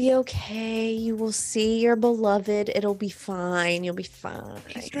 It'll be okay. You will see your beloved. It'll be fine. You'll be fine.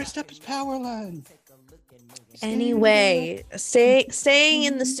 He's dressed up as Powerline. Anyway, staying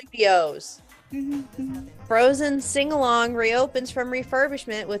in the studios. Frozen Sing-Along reopens from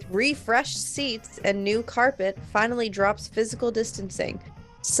refurbishment with refreshed seats and new carpet. Finally drops physical distancing.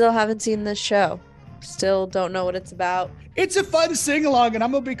 Still haven't seen this show. Still don't know what it's about. It's a fun sing-along, and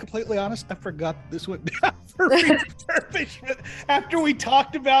I'm going to be completely honest, I forgot this went down for refurbishment after we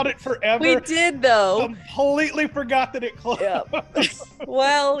talked about it forever. We did, though. Completely forgot that it closed. Yep.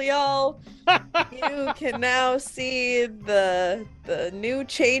 Well, y'all, you can now see the new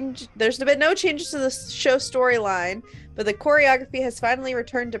change. There's been no changes to the show storyline, but the choreography has finally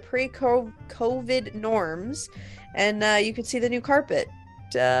returned to pre-COVID norms, and you can see the new carpet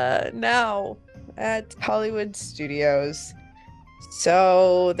now at Hollywood Studios.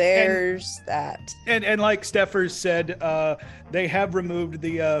 So there's that. And like Steffers said, they have removed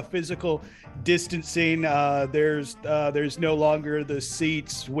the physical distancing. There's no longer the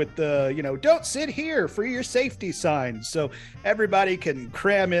seats with the, don't sit here for your safety signs. So everybody can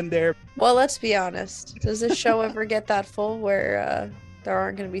cram in there. Well, let's be honest. Does this show ever get that full where there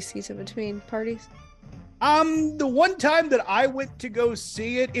aren't going to be seats in between parties? The one time that I went to go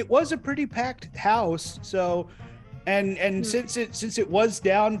see it, it was a pretty packed house. So, and since it was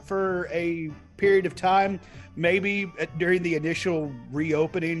down for a period of time, maybe during the initial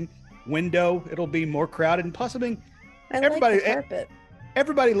reopening window, it'll be more crowded. And plus, I mean,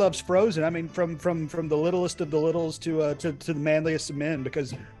 everybody loves Frozen. I mean, from the littlest of the littles to the manliest of men,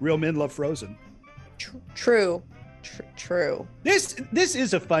 because real men love Frozen. True. This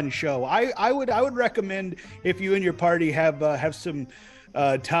is a fun show. I would recommend, if you and your party have some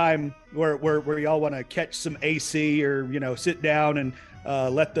time where y'all want to catch some AC, or sit down and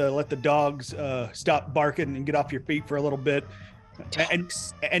let the dogs stop barking and get off your feet for a little bit,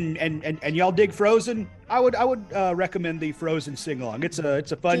 and y'all dig Frozen. I would recommend the Frozen sing along. It's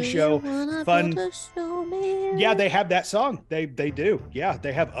a fun show. Fun. Yeah, they have that song. They do. Yeah,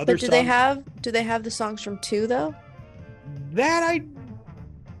 they have other songs. Do they have the songs from 2 though?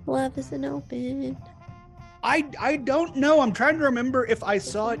 Love isn't open. I don't know. I'm trying to remember if I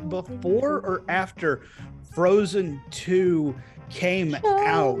saw it before or after Frozen 2 came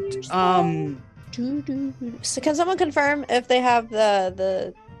out. So can someone confirm if they have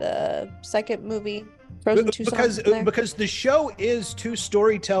the second movie Frozen 2 because the show is 2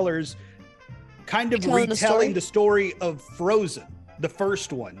 storytellers kind of retelling the story of Frozen, the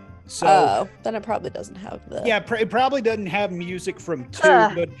first one. So then it probably doesn't have the. Yeah, it probably doesn't have music from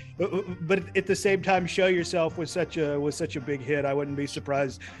 2, but at the same time, Show Yourself was such a big hit. I wouldn't be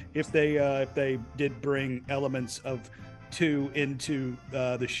surprised if they did bring elements of 2 into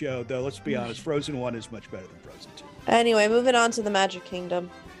the show. Though let's be honest, Frozen 1 is much better than Frozen 2. Anyway, moving on to the Magic Kingdom.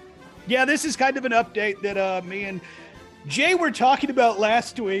 Yeah, this is kind of an update that me and Jay were talking about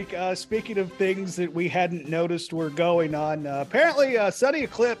last week. Speaking of things that we hadn't noticed were going on, apparently Sunny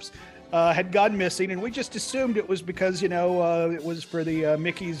Eclipse had gone missing, and we just assumed it was because it was for the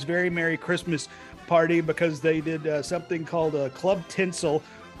Mickey's Very Merry Christmas party, because they did something called Club Tinsel,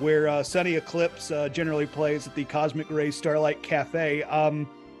 where Sunny Eclipse generally plays at the Cosmic Ray Starlight Cafe.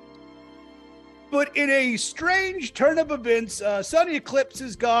 But in a strange turn of events, Sunny Eclipse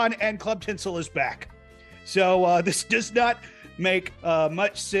is gone and Club Tinsel is back. So this does not make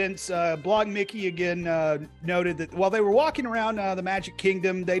much sense. Blog Mickey again noted that while they were walking around the Magic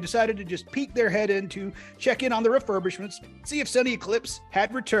Kingdom, they decided to just peek their head in to check in on the refurbishments, see if Sunny Eclipse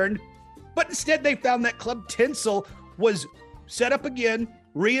had returned. But instead, they found that Club Tinsel was set up again,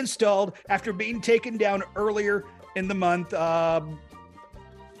 reinstalled after being taken down earlier in the month.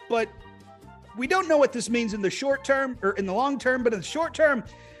 But we don't know what this means in the short term or in the long term. But in the short term,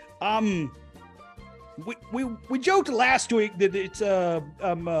 we joked last week that it's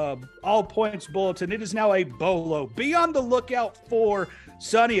all points bulletin. It is now a bolo. Be on the lookout for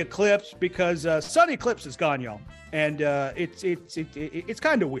Sunny Eclipse, because Sunny Eclipse is gone, y'all, and it's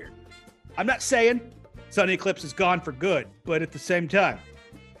kind of weird. I'm not saying Sunny Eclipse is gone for good, but at the same time,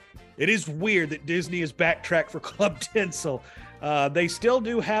 it is weird that Disney has backtracked for Club Tinsel. They still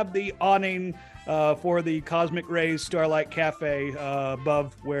do have the awning for the Cosmic Rays Starlight Cafe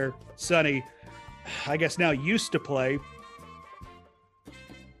above where Sunny, I guess, now used to play.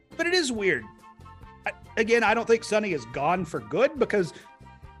 But it is weird. I don't think Sunny is gone for good, because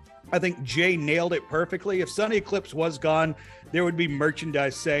I think Jay nailed it perfectly. If Sunny Eclipse was gone, there would be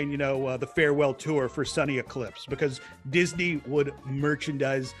merchandise saying, the farewell tour for Sunny Eclipse, because Disney would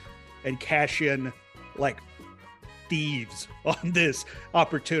merchandise and cash in like thieves on this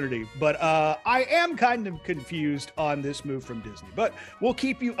opportunity. But I am kind of confused on this move from Disney, but we'll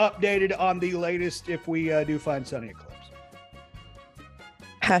keep you updated on the latest if we do find Sunny Eclipse.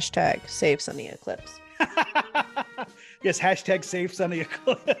 Hashtag save Sunny Eclipse. Yes, hashtag save Sunny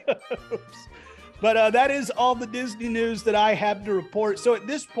Eclipse. But that is all the Disney news that I have to report. So at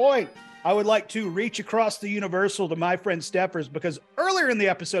this point, I would like to reach across the Universal to my friend Steffers, because earlier in the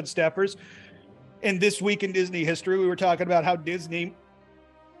episode, Steffers, in This Week in Disney History, we were talking about how Disney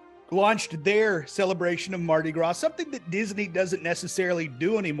launched their celebration of Mardi Gras, something that Disney doesn't necessarily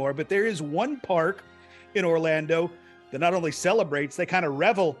do anymore. But there is one park in Orlando that not only celebrates, they kind of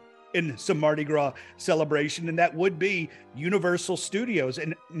revel in some Mardi Gras celebration, and that would be Universal Studios.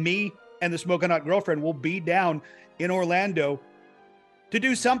 And me and the Smoking Hot Girlfriend will be down in Orlando to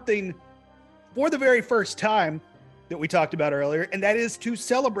do something for the very first time that we talked about earlier, and that is to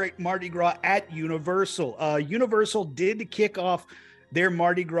celebrate Mardi Gras at Universal. Universal did kick off their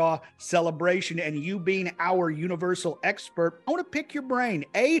Mardi Gras celebration, and you being our Universal expert, I want to pick your brain.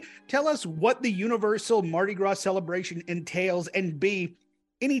 A, tell us what the Universal Mardi Gras celebration entails, and B,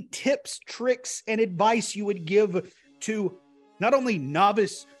 any tips, tricks, and advice you would give to not only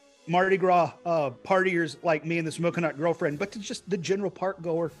novice Mardi Gras partiers like me and the Smoking Hot Girlfriend, but to just the general park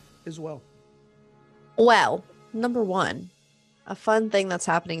goer as well. Well, number one, a fun thing that's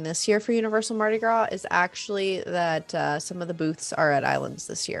happening this year for Universal Mardi Gras is actually that some of the booths are at Islands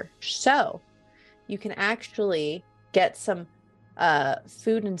this year. So you can actually get some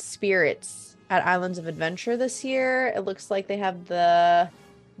food and spirits at Islands of Adventure this year. It looks like they have the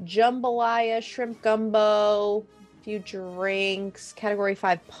jambalaya, shrimp gumbo, few drinks, category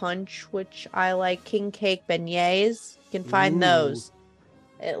 5 punch, which I like, king cake beignets. You can find those.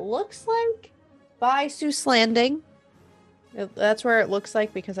 It looks like by Seuss Landing. That's where it looks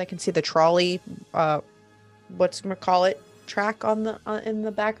like, because I can see the trolley, track on the in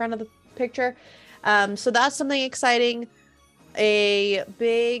the background of the picture. So that's something exciting. A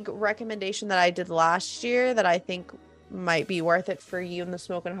big recommendation that I did last year that I think might be worth it for you and the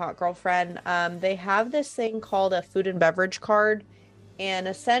Smoking Hot Girlfriend. They have this thing called a food and beverage card, and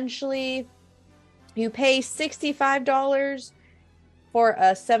essentially you pay $65 for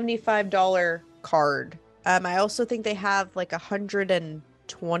a $75 card. I also think they have like $120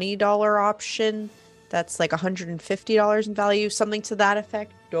 option that's like $150 in value, something to that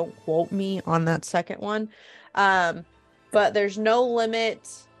effect. Don't quote me on that second one. But there's no limit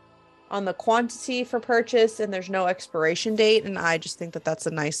on the quantity for purchase, and there's no expiration date, and I just think that that's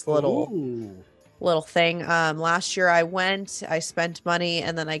a nice little thing. Last year I went, I spent money,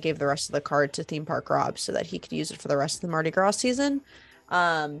 and then I gave the rest of the card to Theme Park Rob so that he could use it for the rest of the Mardi Gras season.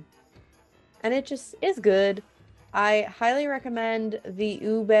 And it just is good. I highly recommend the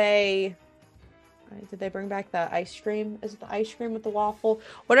ube. Did they bring back the ice cream? Is it the ice cream with the waffle?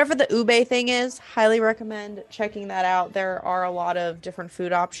 Whatever the ube thing is, highly recommend checking that out. There are a lot of different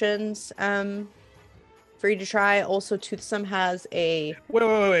food options for you to try. Also, Toothsome has a...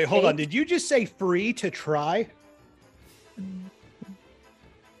 Wait. Hold on. Did you just say free to try? I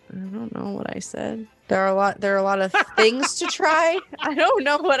don't know what I said. There are a lot of things to try. I don't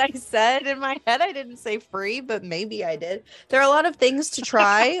know what I said. In my head, I didn't say free, but maybe I did. There are a lot of things to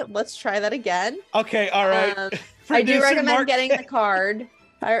try. Let's try that again. Okay, all right. I do recommend getting the card.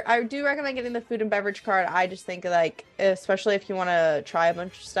 I do recommend getting the food and beverage card. I just think, like, especially if you want to try a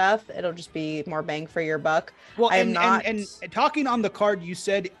bunch of stuff, it'll just be more bang for your buck. Well, and talking on the card, you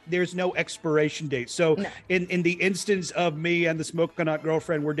said there's no expiration date. So no. in the instance of me and the Smoking Hot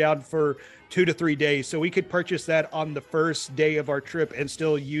Girlfriend, we're down for 2 to 3 days. So we could purchase that on the first day of our trip and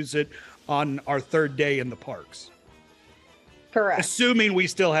still use it on our third day in the parks. Correct. Assuming we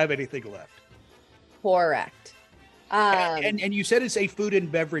still have anything left. Correct. And you said it's a food and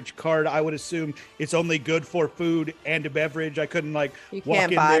beverage card. I would assume it's only good for food and a beverage. I couldn't you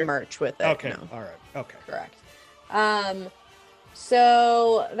can't buy merch with it. Okay. No. All right. Okay. Correct.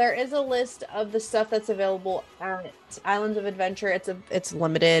 So there is a list of the stuff that's available at Islands of Adventure. It's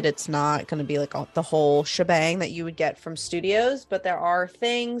limited. It's not going to be like the whole shebang that you would get from studios, but there are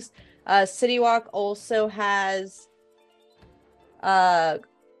things. City Walk also has a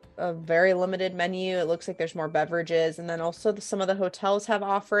very limited menu. It looks like there's more beverages, and then also some of the hotels have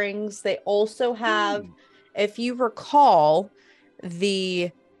offerings. They also have, if you recall,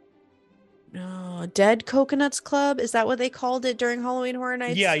 the Dead Coconuts Club. Is that what they called it during Halloween Horror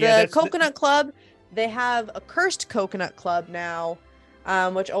Nights? Yeah. The Coconut Club. They have a Cursed Coconut Club now,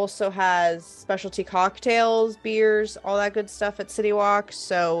 which also has specialty cocktails, beers, all that good stuff at City Walk.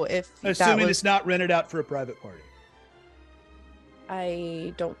 So assuming it's not rented out for a private party.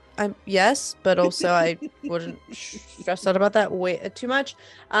 Yes, but also I wouldn't stress out about that way too much.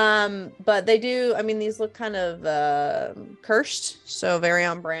 But they do, these look kind of cursed, so very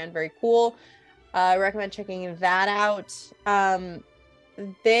on brand, very cool. I recommend checking that out. I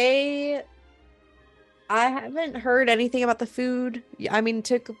haven't heard anything about the food.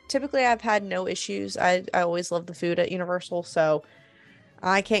 Typically I've had no issues. I always love the food at Universal, so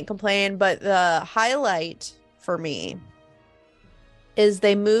I can't complain. But the highlight for me is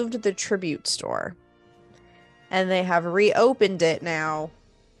they moved the Tribute store, and they have reopened it now,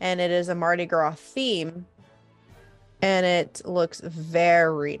 and it is a Mardi Gras theme, and it looks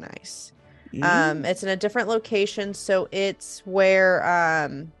very nice. It's in a different location, so it's where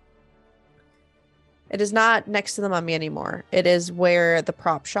it is not next to the Mummy anymore. It is where the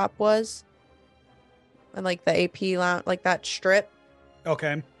prop shop was, and like the AP lounge, like that strip.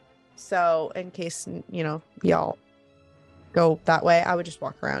 Okay. So in case y'all go that way. I would just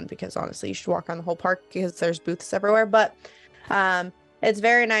walk around because honestly, you should walk around the whole park because there's booths everywhere. But it's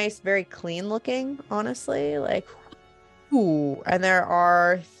very nice, very clean looking, honestly. Like, ooh, and there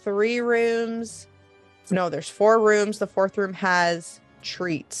are 3 rooms. No, there's 4 rooms. The 4th room has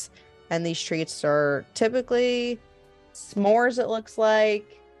treats, and these treats are typically s'mores, it looks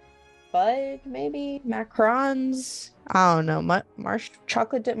like. Bud, maybe macarons. I don't know.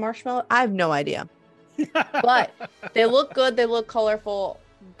 Chocolate dip marshmallow. I have no idea. But they look good. They look colorful.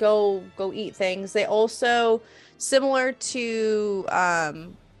 Go eat things. They also, similar to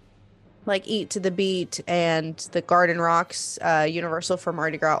like Eat to the Beat and the Garden Rocks, Universal for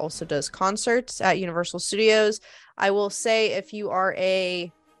Mardi Gras also does concerts at Universal Studios. I will say, if you are a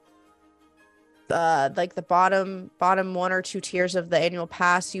like the bottom 1 or 2 tiers of the annual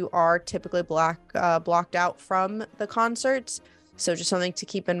pass, you are typically blocked out from the concerts. So just something to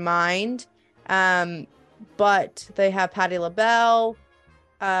keep in mind. But they have Patti LaBelle.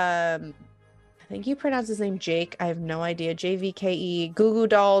 I think you pronounce his name Jake. I have no idea. JVKE, Goo Goo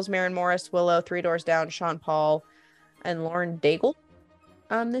Dolls, Maren Morris, Willow, Three Doors Down, Sean Paul, and Lauren Daigle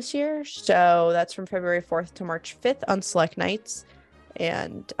this year. So that's from February 4th to March 5th on select nights.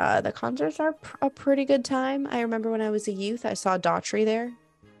 And the concerts are a pretty good time. I remember when I was a youth, I saw Daughtry there.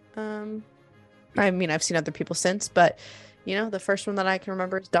 I mean, I've seen other people since, but you know, the first one that I can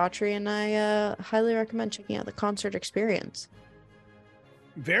remember is Daughtry, and I highly recommend checking out the concert experience.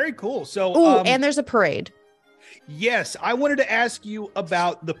 Very cool. So, and there's a parade. Yes, I wanted to ask you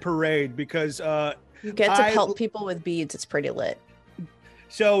about the parade because you get to pelt people with beads. It's pretty lit.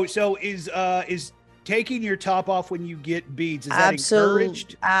 So is taking your top off when you get beads, is that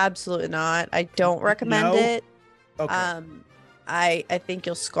encouraged? Absolutely not. I don't recommend it. Okay. I think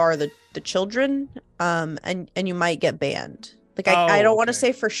you'll scar the children, and you might get banned. Like I don't want to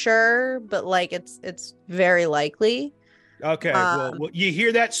say for sure, but like it's very likely. Okay. Well, you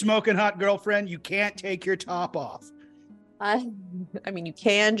hear that, smoking hot girlfriend? You can't take your top off. I mean, you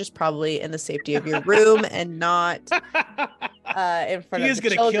can, just probably in the safety of your room and not in front of the children. He is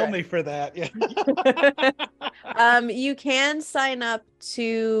going to kill me for that. Yeah. You can sign up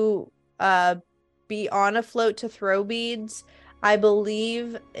to be on a float to throw beads. I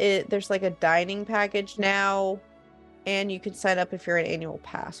believe there's like a dining package now, and you can sign up if you're an annual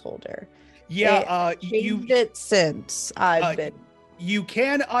pass holder. Yeah, you've it since I've been. You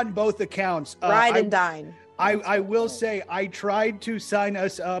can on both accounts. Ride and dine. I will say I tried to sign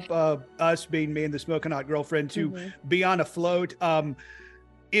us up, us being me and the Smoking Hot Girlfriend, to be on a float.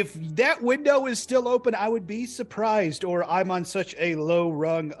 If that window is still open, I would be surprised, or I'm on such a low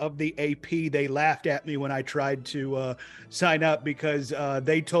rung of the AP. They laughed at me when I tried to sign up because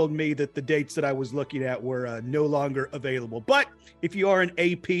they told me that the dates that I was looking at were no longer available. But if you are an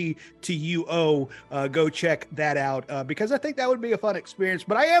AP to UO, go check that out because I think that would be a fun experience.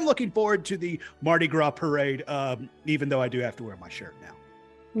 But I am looking forward to the Mardi Gras parade, even though I do have to wear my shirt now.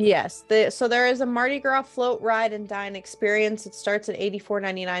 Yes, so there is a Mardi Gras float, ride, and dine experience. It starts at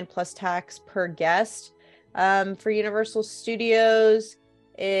 $84.99 plus tax per guest. For Universal Studios,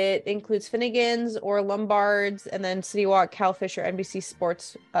 it includes Finnegan's or Lombard's, and then City Walk, Cowfish, or NBC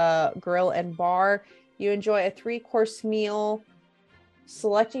Sports Grill and Bar. You enjoy a 3-course meal,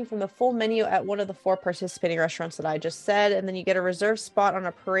 selecting from the full menu at one of the 4 participating restaurants that I just said, and then you get a reserved spot on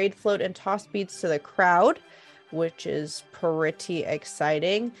a parade float and toss beads to the crowd, which is pretty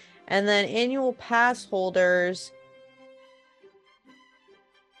exciting. And then annual pass holders,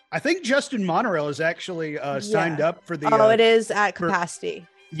 I think Justin Monorail is actually signed up for the it is at capacity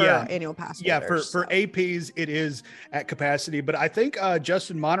for annual pass holders. Yeah, for APs it is at capacity, but I think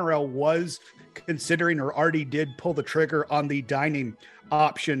Justin Monorail was considering or already did pull the trigger on the dining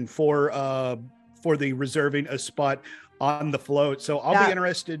option for the reserving a spot on the float. So I'll be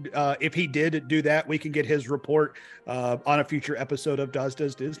interested if he did do that. We can get his report on a future episode of Does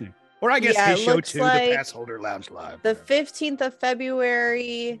Disney, or I guess his show too, like the Pass Holder Lounge Live. The 15th of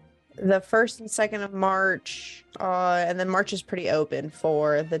February, the 1st and 2nd of March, and then March is pretty open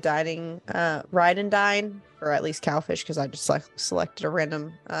for the dining, ride and dine, or at least Cowfish, because I just selected a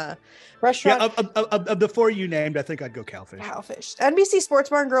random restaurant. Yeah, of the 4 you named, I think I'd go Cowfish. NBC Sports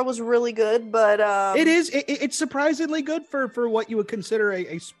Bar and Grill was really good, but it's surprisingly good for what you would consider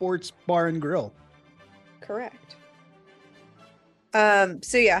a sports bar and grill. Correct.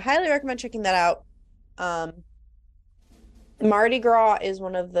 So yeah, highly recommend checking that out. Mardi Gras is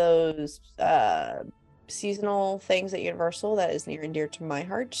one of those seasonal things at Universal that is near and dear to my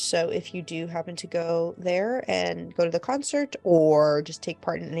heart. So if you do happen to go there and go to the concert or just take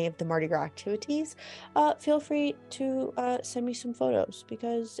part in any of the Mardi Gras activities, feel free to send me some photos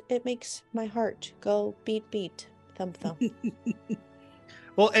because it makes my heart go beat beat. Thump thump.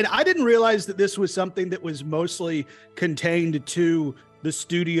 Well, and I didn't realize that this was something that was mostly contained to the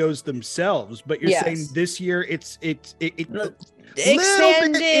studios themselves. But you're saying this year it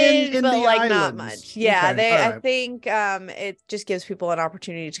Expanded, in but the like not islands. much. Yeah, Okay, all right. I think it just gives people an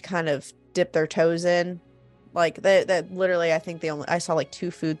opportunity to kind of dip their toes in. Like that literally, I think I saw like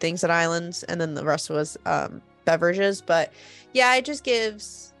 2 food things at Islands, and then the rest was beverages. But yeah, it just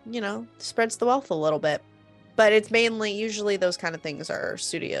gives, spreads the wealth a little bit. But it's mainly, usually those kind of things are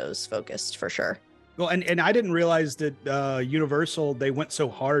studios focused for sure. Well, and I didn't realize that Universal, they went so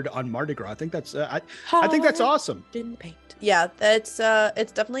hard on Mardi Gras. I think that's I think that's awesome. Didn't paint. Yeah, it's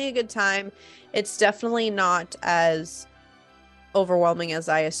definitely a good time. It's definitely not as overwhelming as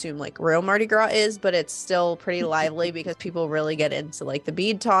I assume like real Mardi Gras is, but it's still pretty lively because people really get into like the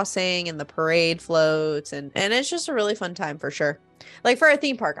bead tossing and the parade floats, and it's just a really fun time for sure. Like for a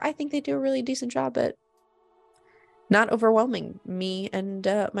theme park, I think they do a really decent job at not overwhelming me and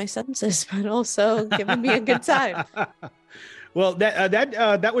my senses, but also giving me a good time. Well,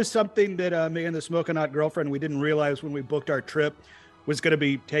 that was something that me and the Smoking Hot Girlfriend, we didn't realize when we booked our trip was going to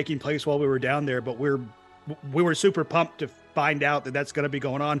be taking place while we were down there. But we were super pumped to find out that that's going to be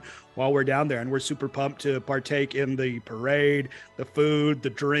going on while we're down there, and we're super pumped to partake in the parade, the food, the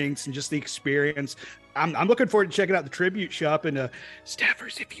drinks, and just the experience. I'm looking forward to checking out the tribute shop. And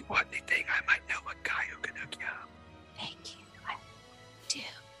Staffers, if you want anything, I might know a guy who can hook you up. Thank you.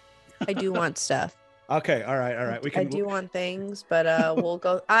 I do want stuff. Okay, all right. I do want things, but we'll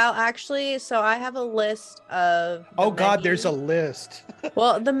go. So I have a list of there's a list.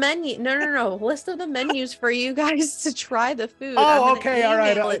 Well, the menu. No. List of the menus for you guys to try the food. Oh, okay, all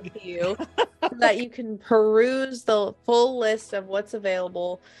right. It to you so that you can peruse the full list of what's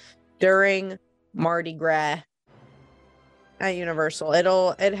available during Mardi Gras at Universal.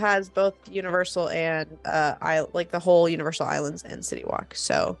 It has both Universal and the whole Universal Islands and City Walk.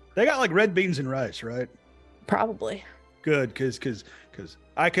 So they got like red beans and rice, right? Probably. Good, because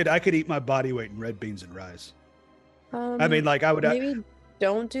I could eat my body weight in red beans and rice. I mean, like I would maybe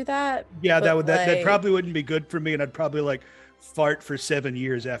don't do that. Yeah, that probably wouldn't be good for me, and I'd probably like fart for 7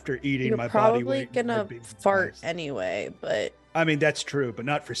 years after eating my body weight. You're probably gonna fart anyway, but I mean that's true, but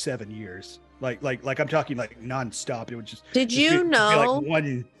not for 7 years. Like I'm talking like nonstop. It would just. Did you know? Like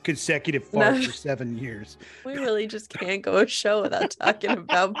one consecutive fart for 7 years. We really just can't go a show without talking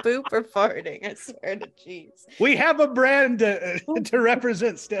about poop or farting. I swear to jeez. We have a brand to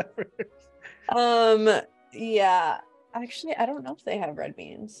represent Stafford. Yeah. Actually, I don't know if they have red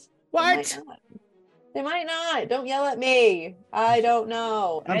beans. What? They might not. Don't yell at me. I don't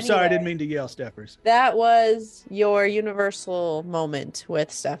know. I'm sorry. I didn't mean to yell, Steffers. That was your Universal moment with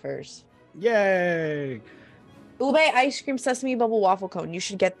Steffers. Yay. Ube ice cream sesame bubble waffle cone. You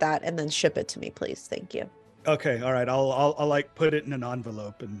should get that and then ship it to me, please. Thank you. Okay, all right. I'll like put it in an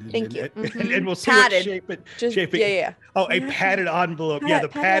envelope and thank you. And we'll see padded. what shape it. Yeah. Oh, a padded envelope. Yeah, the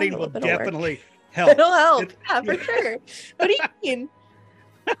padding will definitely help. It'll help. Yeah, for sure. What do you mean?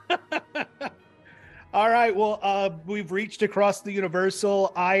 All right. Well, we've reached across the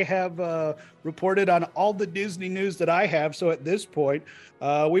Universal. I have reported on all the Disney news that I have. So at this point,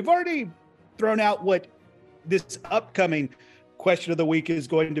 we've already thrown out what this upcoming question of the week is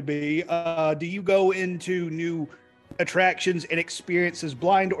going to be. Do you go into new attractions and experiences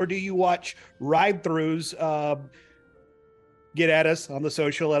blind, or do you watch ride-throughs? Get at us on the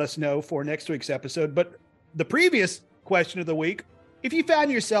social. Let us know for next week's episode. But the previous question of the week, if you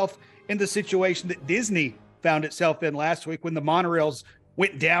found yourself in the situation that Disney found itself in last week when the monorails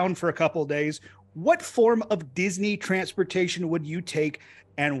went down for a couple of days, what form of Disney transportation would you take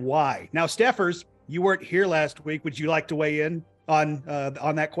and why? Now, Steffers, you weren't here last week. Would you like to weigh in on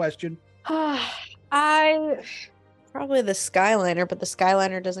that question? I probably the Skyliner, but the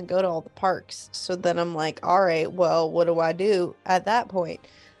Skyliner doesn't go to all the parks. So then I'm like, all right, well, what do I do at that point?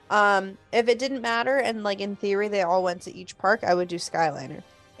 If it didn't matter and like in theory they all went to each park, I would do Skyliner.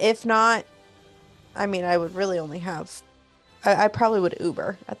 If not, I mean, I would really only have, I probably would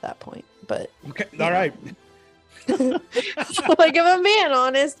Uber at that point, but. Okay, all right. Like if I'm being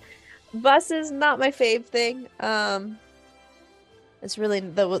honest, bus is not my fave thing. It's really,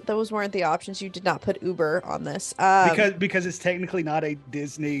 those weren't the options. You did not put Uber on this. Because it's technically not a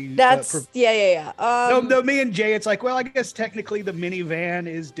Disney. That's, yeah. No, me and Jay, it's like, well, I guess technically the minivan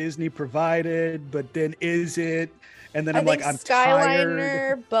is Disney provided, but then is it? And then I'm Skyliner,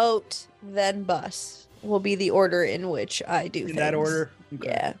 tired. Boat, then bus will be the order in which I do things. In that order? Okay.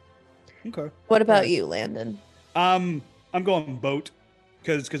 Yeah. Okay. What about you, Landon? I'm going boat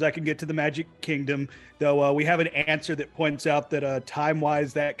because I can get to the Magic Kingdom, though we have an answer that points out that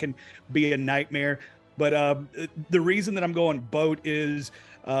time-wise that can be a nightmare. But the reason that I'm going boat is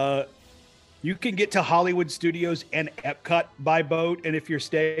you can get to Hollywood Studios and Epcot by boat. And if you're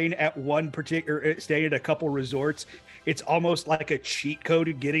staying at staying at a couple resorts, it's almost like a cheat code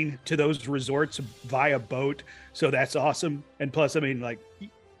of getting to those resorts via boat. So that's awesome. And plus, I mean, like,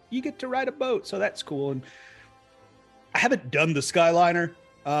 you get to ride a boat. So that's cool. And I haven't done the Skyliner.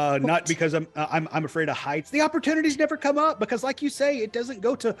 Not because I'm afraid of heights. The opportunities never come up because, like you say, it doesn't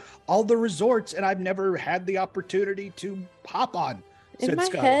go to all the resorts, and I've never had the opportunity to hop on. In my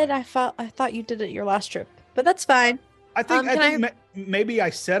head, I thought you did it your last trip, but that's fine. I think maybe I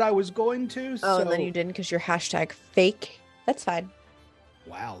said I was going to. Oh, and then you didn't because you're hashtag fake. That's fine.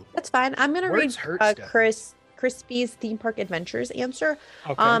 Wow, that's fine. I'm gonna read Crispy's Theme Park Adventures answer.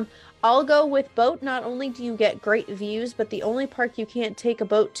 Okay. I'll go with boat. Not only do you get great views, but the only park you can't take a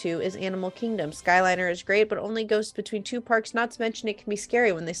boat to is Animal Kingdom. Skyliner is great, but only goes between 2 parks. Not to mention it can be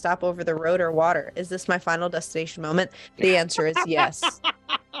scary when they stop over the road or water. Is this my final destination moment? The answer is yes.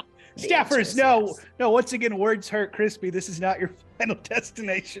 Staffers, no. Yes. No, once again, words hurt, Crispy. This is not your final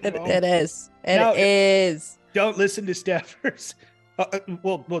destination moment. It is. It is. Don't listen to Staffers.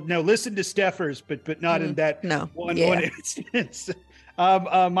 Well, no, listen to Steffers, but not in that one instance.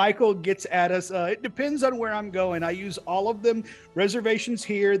 Michael gets at us. It depends on where I'm going. I use all of them. Reservations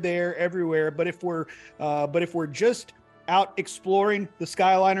here, there, everywhere. But if we're just out exploring, the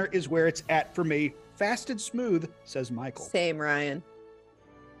Skyliner is where it's at for me. Fast and smooth, says Michael. Same, Ryan.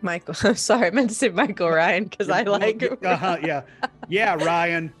 Michael. I'm sorry, I meant to say Michael Ryan because I like it. Yeah,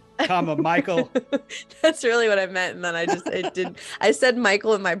 Ryan, Michael. That's really what I meant, and then I said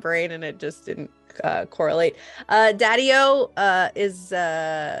Michael in my brain, and it just didn't correlate. Daddy-O is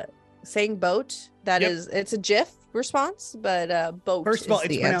saying boat. It's a GIF response, but boat. First of all,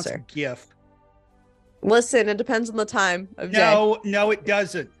 it's pronounced answer. GIF. Listen, it depends on the time of day. No, it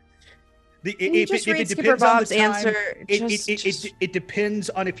doesn't. If it depends on the time, answer, it depends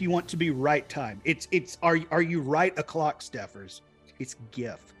on if you want to be right time. Are you right o'clock, Steffers? It's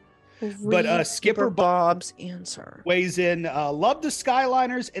GIF. But Skipper Bob's answer weighs in. Love the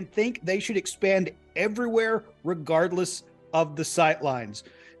Skyliners and think they should expand everywhere, regardless of the sight lines.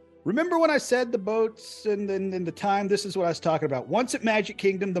 Remember when I said the boats and then the time? This is what I was talking about. Once at Magic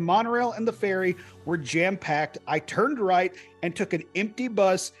Kingdom, the monorail and the ferry were jam-packed. I turned right and took an empty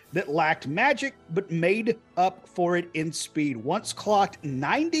bus that lacked magic but made up for it in speed. Once clocked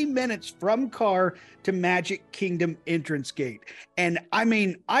 90 minutes from car to Magic Kingdom entrance gate. And I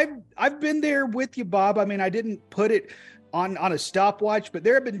mean, I've been there with you, Bob. I mean, I didn't put it on a stopwatch, but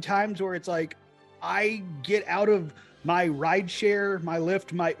there have been times where it's like I get out of my rideshare, my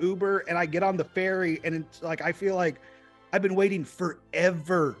Lyft, my Uber, and I get on the ferry, and it's like I feel like I've been waiting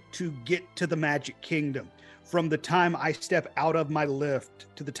forever to get to the Magic Kingdom. From the time I step out of my Lyft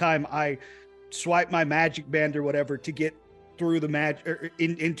to the time I swipe my Magic Band or whatever to get through the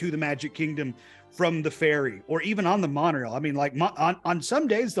into the Magic Kingdom from the ferry, or even on the monorail. I mean, like on some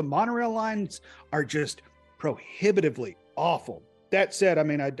days the monorail lines are just prohibitively awful. That said, I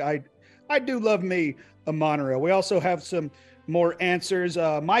mean, I do love me a monorail. We also have some more answers.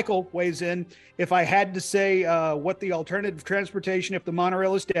 Michael weighs in. If I had to say what the alternative transportation if the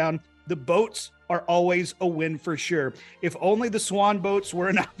monorail is down, the boats are always a win for sure. If only the swan boats were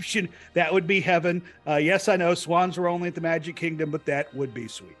an option, that would be heaven. Yes, I know swans were only at the Magic Kingdom, but that would be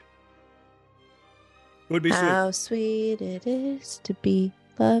sweet. It would be sweet. How sweet it is to be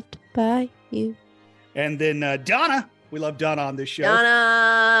loved by you. And then Donna, we love Donna on this show.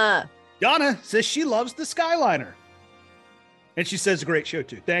 Donna says she loves the Skyliner. And she says a great show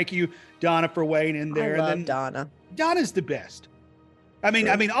too. Thank you, Donna, for weighing in there. I love Donna. Donna's the best. I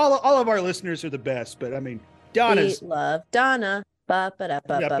mean, all of our listeners are the best, but I mean, Donna's. We love Donna. Ba, ba, da,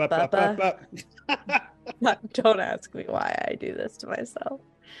 ba, ba, ba, ba. Don't ask me why I do this to myself.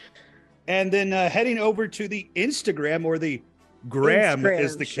 And then heading over to the Instagram, or the gram,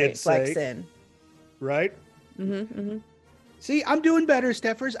 as the kids say. Right? Mm-hmm. See, I'm doing better,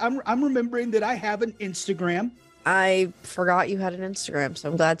 Steffers. I'm remembering that I have an Instagram. I forgot you had an Instagram, so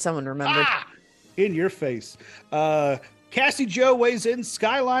I'm glad someone remembered. In your face. Cassie Joe weighs in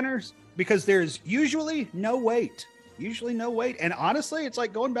Skyliners because there's usually no wait. And honestly, it's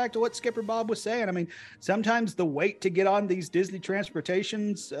like going back to what Skipper Bob was saying. I mean, sometimes the wait to get on these Disney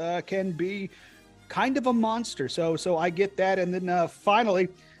transportations can be kind of a monster. So I get that. And then finally,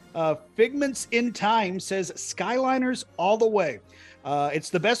 Figments in Time says Skyliners all the way.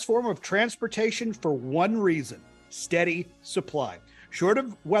 It's the best form of transportation for one reason: steady supply. Short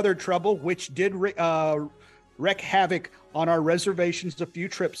of weather trouble, which did wreak havoc on our reservations a few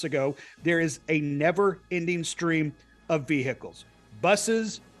trips ago, there is a never-ending stream of vehicles.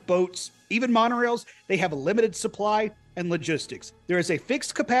 Buses, boats, even monorails, they have a limited supply and logistics. There is a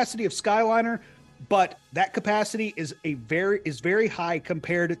fixed capacity of Skyliner, but that capacity is very high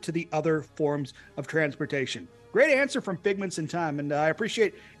compared to the other forms of transportation. Great answer from Figments in Time, and I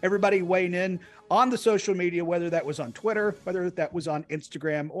appreciate everybody weighing in on the social media, whether that was on Twitter, whether that was on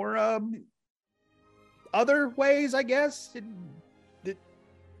Instagram, or other ways, I guess.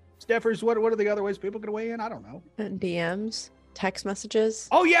 Steffers, what are the other ways people can weigh in? I don't know. DMs, text messages.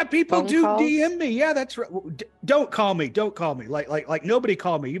 Oh yeah, people phone do calls. DM me. Yeah, that's right. Don't call me. Don't call me. Like nobody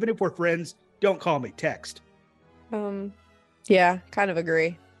call me. Even if we're friends, don't call me. Text. Yeah, kind of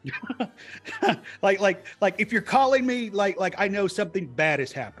agree. like if you're calling me, like I know something bad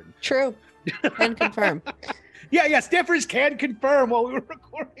has happened. True. Can confirm. Yeah, Steffers can confirm while we were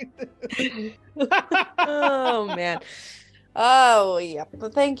recording this. Oh man. Oh yeah.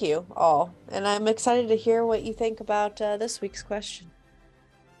 Well, thank you all, and I'm excited to hear what you think about this week's question.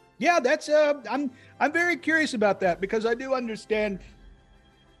 Yeah, that's I'm very curious about that, because I do understand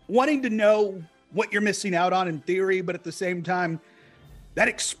wanting to know what you're missing out on in theory, but at the same time, that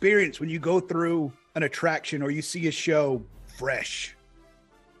experience when you go through an attraction or you see a show fresh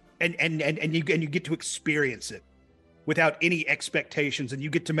and you get to experience it without any expectations, and you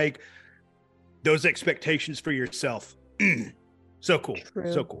get to make those expectations for yourself. So cool.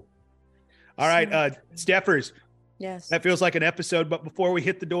 True. So cool. All right, Steffers, Yes. that feels like an episode, but before we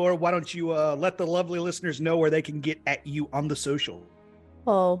hit the door, why don't you let the lovely listeners know where they can get at you on the social?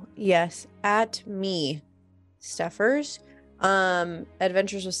 Oh yes, at me, Steffers.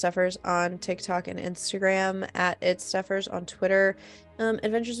 Adventures with Steffers on TikTok and Instagram, at It's Steffers on Twitter,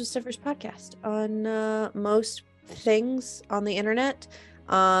 Adventures with Steffers podcast on most things on the internet.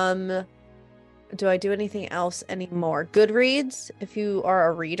 Do I do anything else anymore? Goodreads. If you are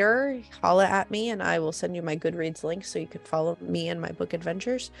a reader, holla at me and I will send you my Goodreads link so you can follow me and my book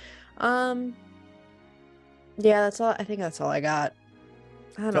adventures. Yeah, that's all. I think that's all I got.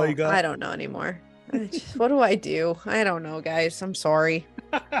 That's all you got? I don't know anymore. What do I do? I don't know, guys. I'm sorry.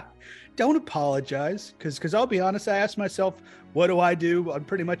 Don't apologize, because I'll be honest, I ask myself, what do I do on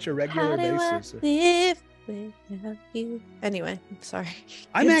pretty much a regular basis? Live without you. Anyway, I'm sorry.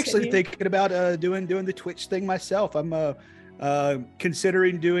 I'm actually Continue. thinking about doing the Twitch thing myself. I'm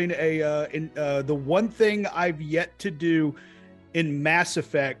considering doing the one thing I've yet to do in Mass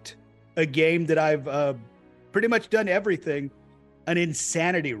Effect, a game that I've pretty much done everything, an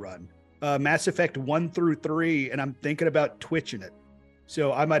insanity run. Mass Effect 1 through 3, and I'm thinking about Twitching it.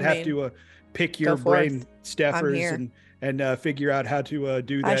 So I might have to pick your brain, Steffers, and figure out how to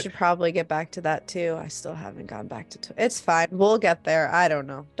do that. I should probably get back to that too. I still haven't gone back to it's fine. We'll get there. I don't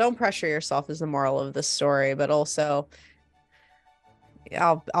know. Don't pressure yourself is the moral of the story, but also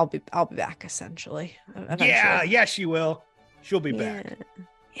I'll be back essentially. Eventually. Yeah, she will. She'll be back.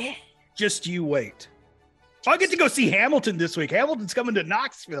 Yeah. Just you wait. I get to go see Hamilton this week. Hamilton's coming to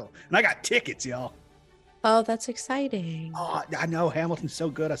Knoxville, and I got tickets, y'all. Oh, that's exciting. Oh, I know Hamilton's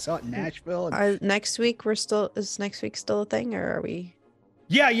so good. I saw it in Nashville. And... Next week is next week still a thing, or are we?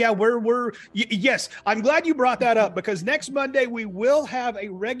 Yeah, yes. I'm glad you brought that up, because next Monday we will have a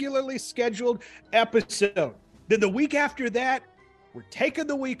regularly scheduled episode. Then the week after that, we're taking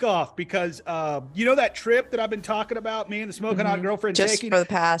the week off because that trip that I've been talking about, me and the Smoking Hot Girlfriend just taking for the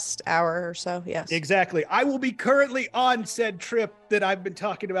past hour or so. Yes, exactly. I will be currently on said trip that I've been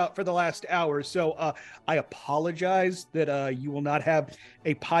talking about for the last hour. So I apologize that you will not have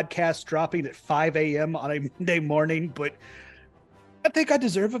a podcast dropping at 5 a.m. on a Monday morning, but I think I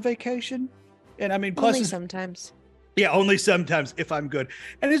deserve a vacation. And I mean, plus only sometimes. Yeah, only sometimes if I'm good.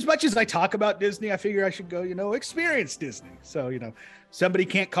 And as much as I talk about Disney, I figure I should go, experience Disney. So, somebody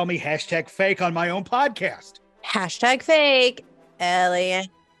can't call me #fake on my own podcast. #fake.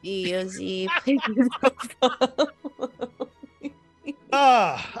 LANDOZ.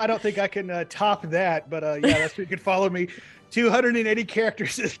 I don't think I can top that, but that's where you can follow me. 280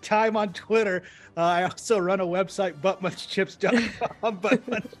 characters at a time on Twitter. I also run a website,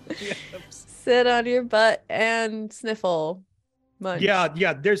 buttmunchchips.com. Sit on your butt and sniffle. Munch.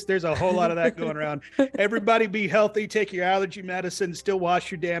 Yeah. There's a whole lot of that going around. Everybody be healthy. Take your allergy medicine. Still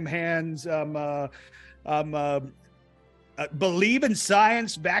wash your damn hands. Believe in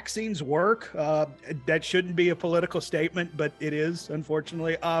science. Vaccines work. That shouldn't be a political statement, but it is,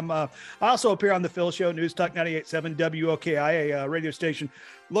 unfortunately. I also appear on the Phil Show, News Talk 98.7 WOKI, a radio station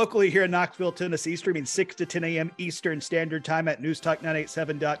locally here in Knoxville, Tennessee, streaming 6 to 10 a.m. Eastern Standard Time at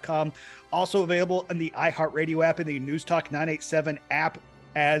newstalk987.com. Also available in the iHeartRadio app and the News Talk 987 app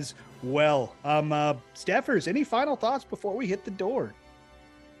as well. Steffers, any final thoughts before we hit the door?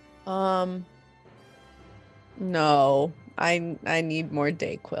 No, I need more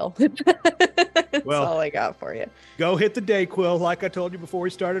DayQuil. That's Well, all I got for you. Go hit the DayQuil, like I told you before we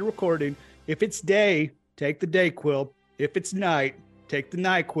started recording. If it's day, take the DayQuil. If it's night, take the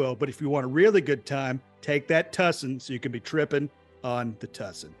NyQuil. But if you want a really good time, take that Tussin so you can be tripping on the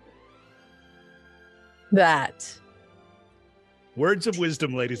Tussin. That. Words of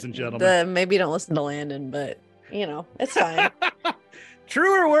wisdom, ladies and gentlemen. Maybe don't listen to Landon, but it's fine.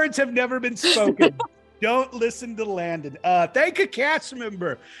 Truer words have never been spoken. Don't listen to Landon. Thank a cast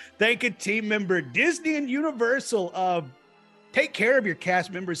member. Thank a team member. Disney and Universal. Take care of your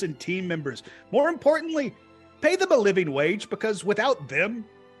cast members and team members. More importantly, pay them a living wage, because without them,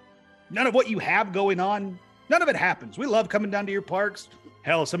 none of what you have going on, none of it happens. We love coming down to your parks.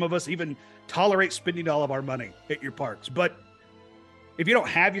 Hell, some of us even tolerate spending all of our money at your parks. But if you don't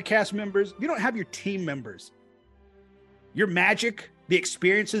have your cast members, if you don't have your team members, your magic, the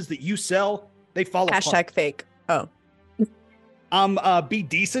experiences that you sell, they fall apart. Hashtag fake. Oh. Be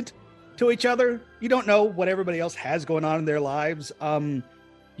decent to each other. You don't know what everybody else has going on in their lives.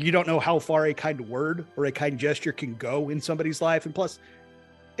 You don't know how far a kind word or a kind gesture can go in somebody's life. And plus,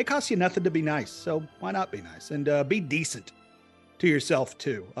 it costs you nothing to be nice. So why not be nice? And be decent to yourself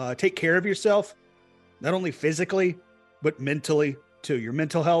too. Take care of yourself, not only physically, but mentally too. Your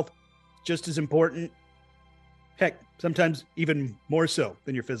mental health, just as important. Heck, sometimes even more so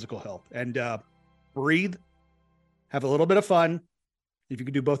than your physical health. And breathe, have a little bit of fun. If you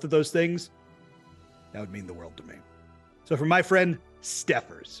could do both of those things, that would mean the world to me. So for my friend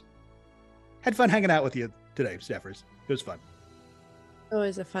Steffers, had fun hanging out with you today, Steffers. It was fun.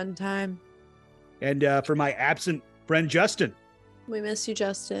 Always a fun time. And for my absent friend Justin. We miss you,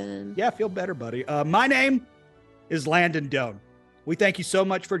 Justin. Yeah, feel better, buddy. My name is Landon Doan. We thank you so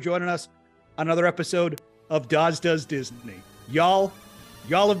much for joining us on another episode of Daz Does Disney. Y'all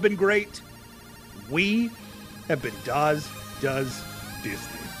have been great. We have been Daz Does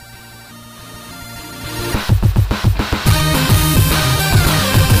Disney.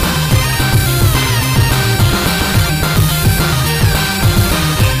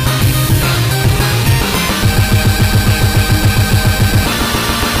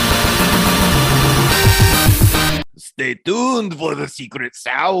 Stay tuned for the secret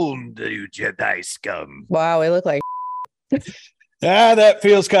sound, you Jedi scum. Wow, we look like That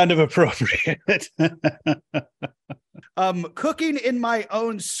feels kind of appropriate. Cooking in my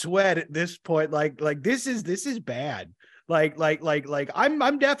own sweat at this point, like this is bad. Like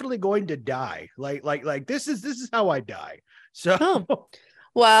I'm definitely going to die. Like this is how I die. So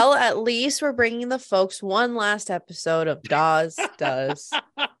Well, at least we're bringing the folks one last episode of Daz Does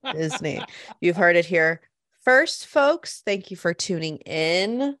Disney. You've heard it here first, folks. Thank you for tuning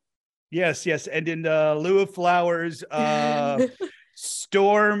in. Yes. And in lieu of flowers,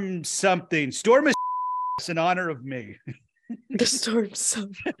 storm something. Storm is in honor of me. The storm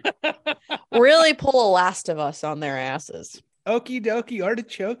something. Really pull a Last of Us on their asses. Okie dokie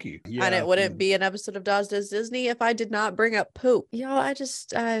artichoke. Yeah. And it wouldn't be an episode of Daz Does Disney if I did not bring up poop. I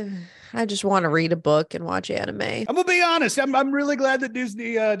just want to read a book and watch anime. I'm gonna be honest. I'm really glad that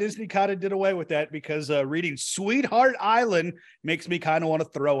Disney kind of did away with that, because reading Sweetheart Island makes me kind of want to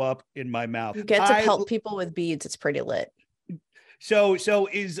throw up in my mouth. You get to pelt people with beads. It's pretty lit. So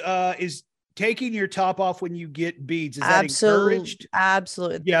is taking your top off when you get beads, is that encouraged?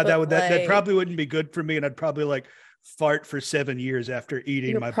 Absolutely. Yeah, that probably wouldn't be good for me, and I'd probably fart for 7 years after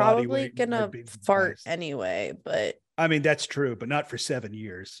eating. My body weight. You're probably gonna fart anyway, but I mean that's true, but not for 7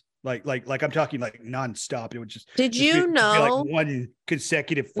 years. Like I'm talking like nonstop. It would just. Did you know? Like one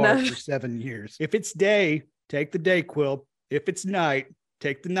consecutive fart for 7 years. If it's day, take the DayQuil. If it's night,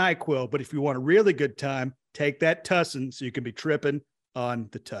 take the NyQuil. But if you want a really good time, take that Tussin so you can be tripping on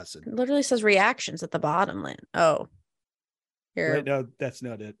the Tussin. It literally says reactions at the bottom. Oh, right, no, that's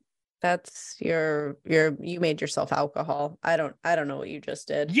not it. That's you made yourself alcohol. I don't know what you just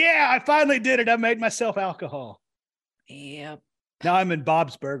did. Yeah, I finally did it. I made myself alcohol. Yep. Now I'm in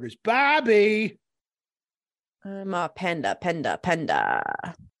Bob's Burgers. Bobby. I'm a panda.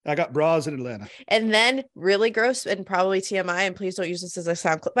 I got bras in Atlanta. And then really gross and probably TMI, and please don't use this as a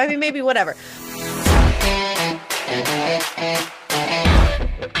sound clip. I mean, maybe whatever.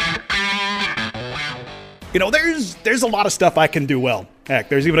 There's a lot of stuff I can do well. Heck,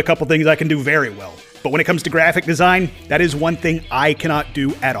 there's even a couple things I can do very well. But when it comes to graphic design, that is one thing I cannot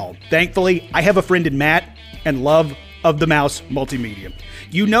do at all. Thankfully, I have a friend in Matt and Love of the Mouse Multimedia.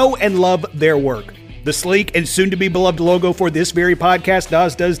 You know and love their work. The sleek and soon-to-be beloved logo for this very podcast,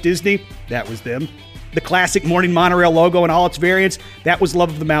 Daz Does Disney, that was them. The classic Morning Monorail logo in all its variants, that was Love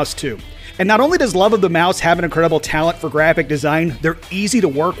of the Mouse too. And not only does Love of the Mouse have an incredible talent for graphic design, they're easy to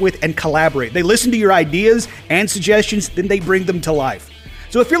work with and collaborate. They listen to your ideas and suggestions, then they bring them to life.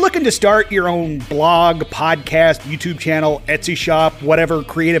 So if you're looking to start your own blog, podcast, YouTube channel, Etsy shop, whatever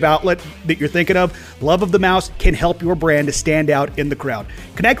creative outlet that you're thinking of, Love of the Mouse can help your brand to stand out in the crowd.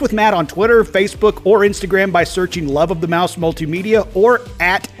 Connect with Matt on Twitter, Facebook, or Instagram by searching Love of the Mouse Multimedia or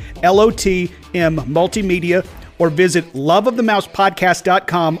at LOTM Multimedia, or visit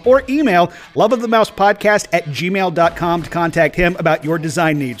loveofthemousepodcast.com or email loveofthemousepodcast@gmail.com to contact him about your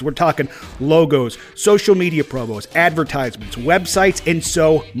design needs. We're talking logos, social media promos, advertisements, websites, and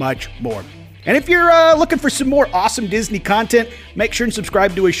so much more. And if you're looking for some more awesome Disney content, make sure and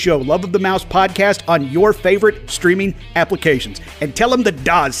subscribe to his show, Love of the Mouse Podcast, on your favorite streaming applications. And tell him the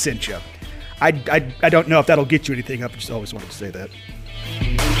Daz sent you. I don't know if that'll get you anything. I've just always wanted to say that.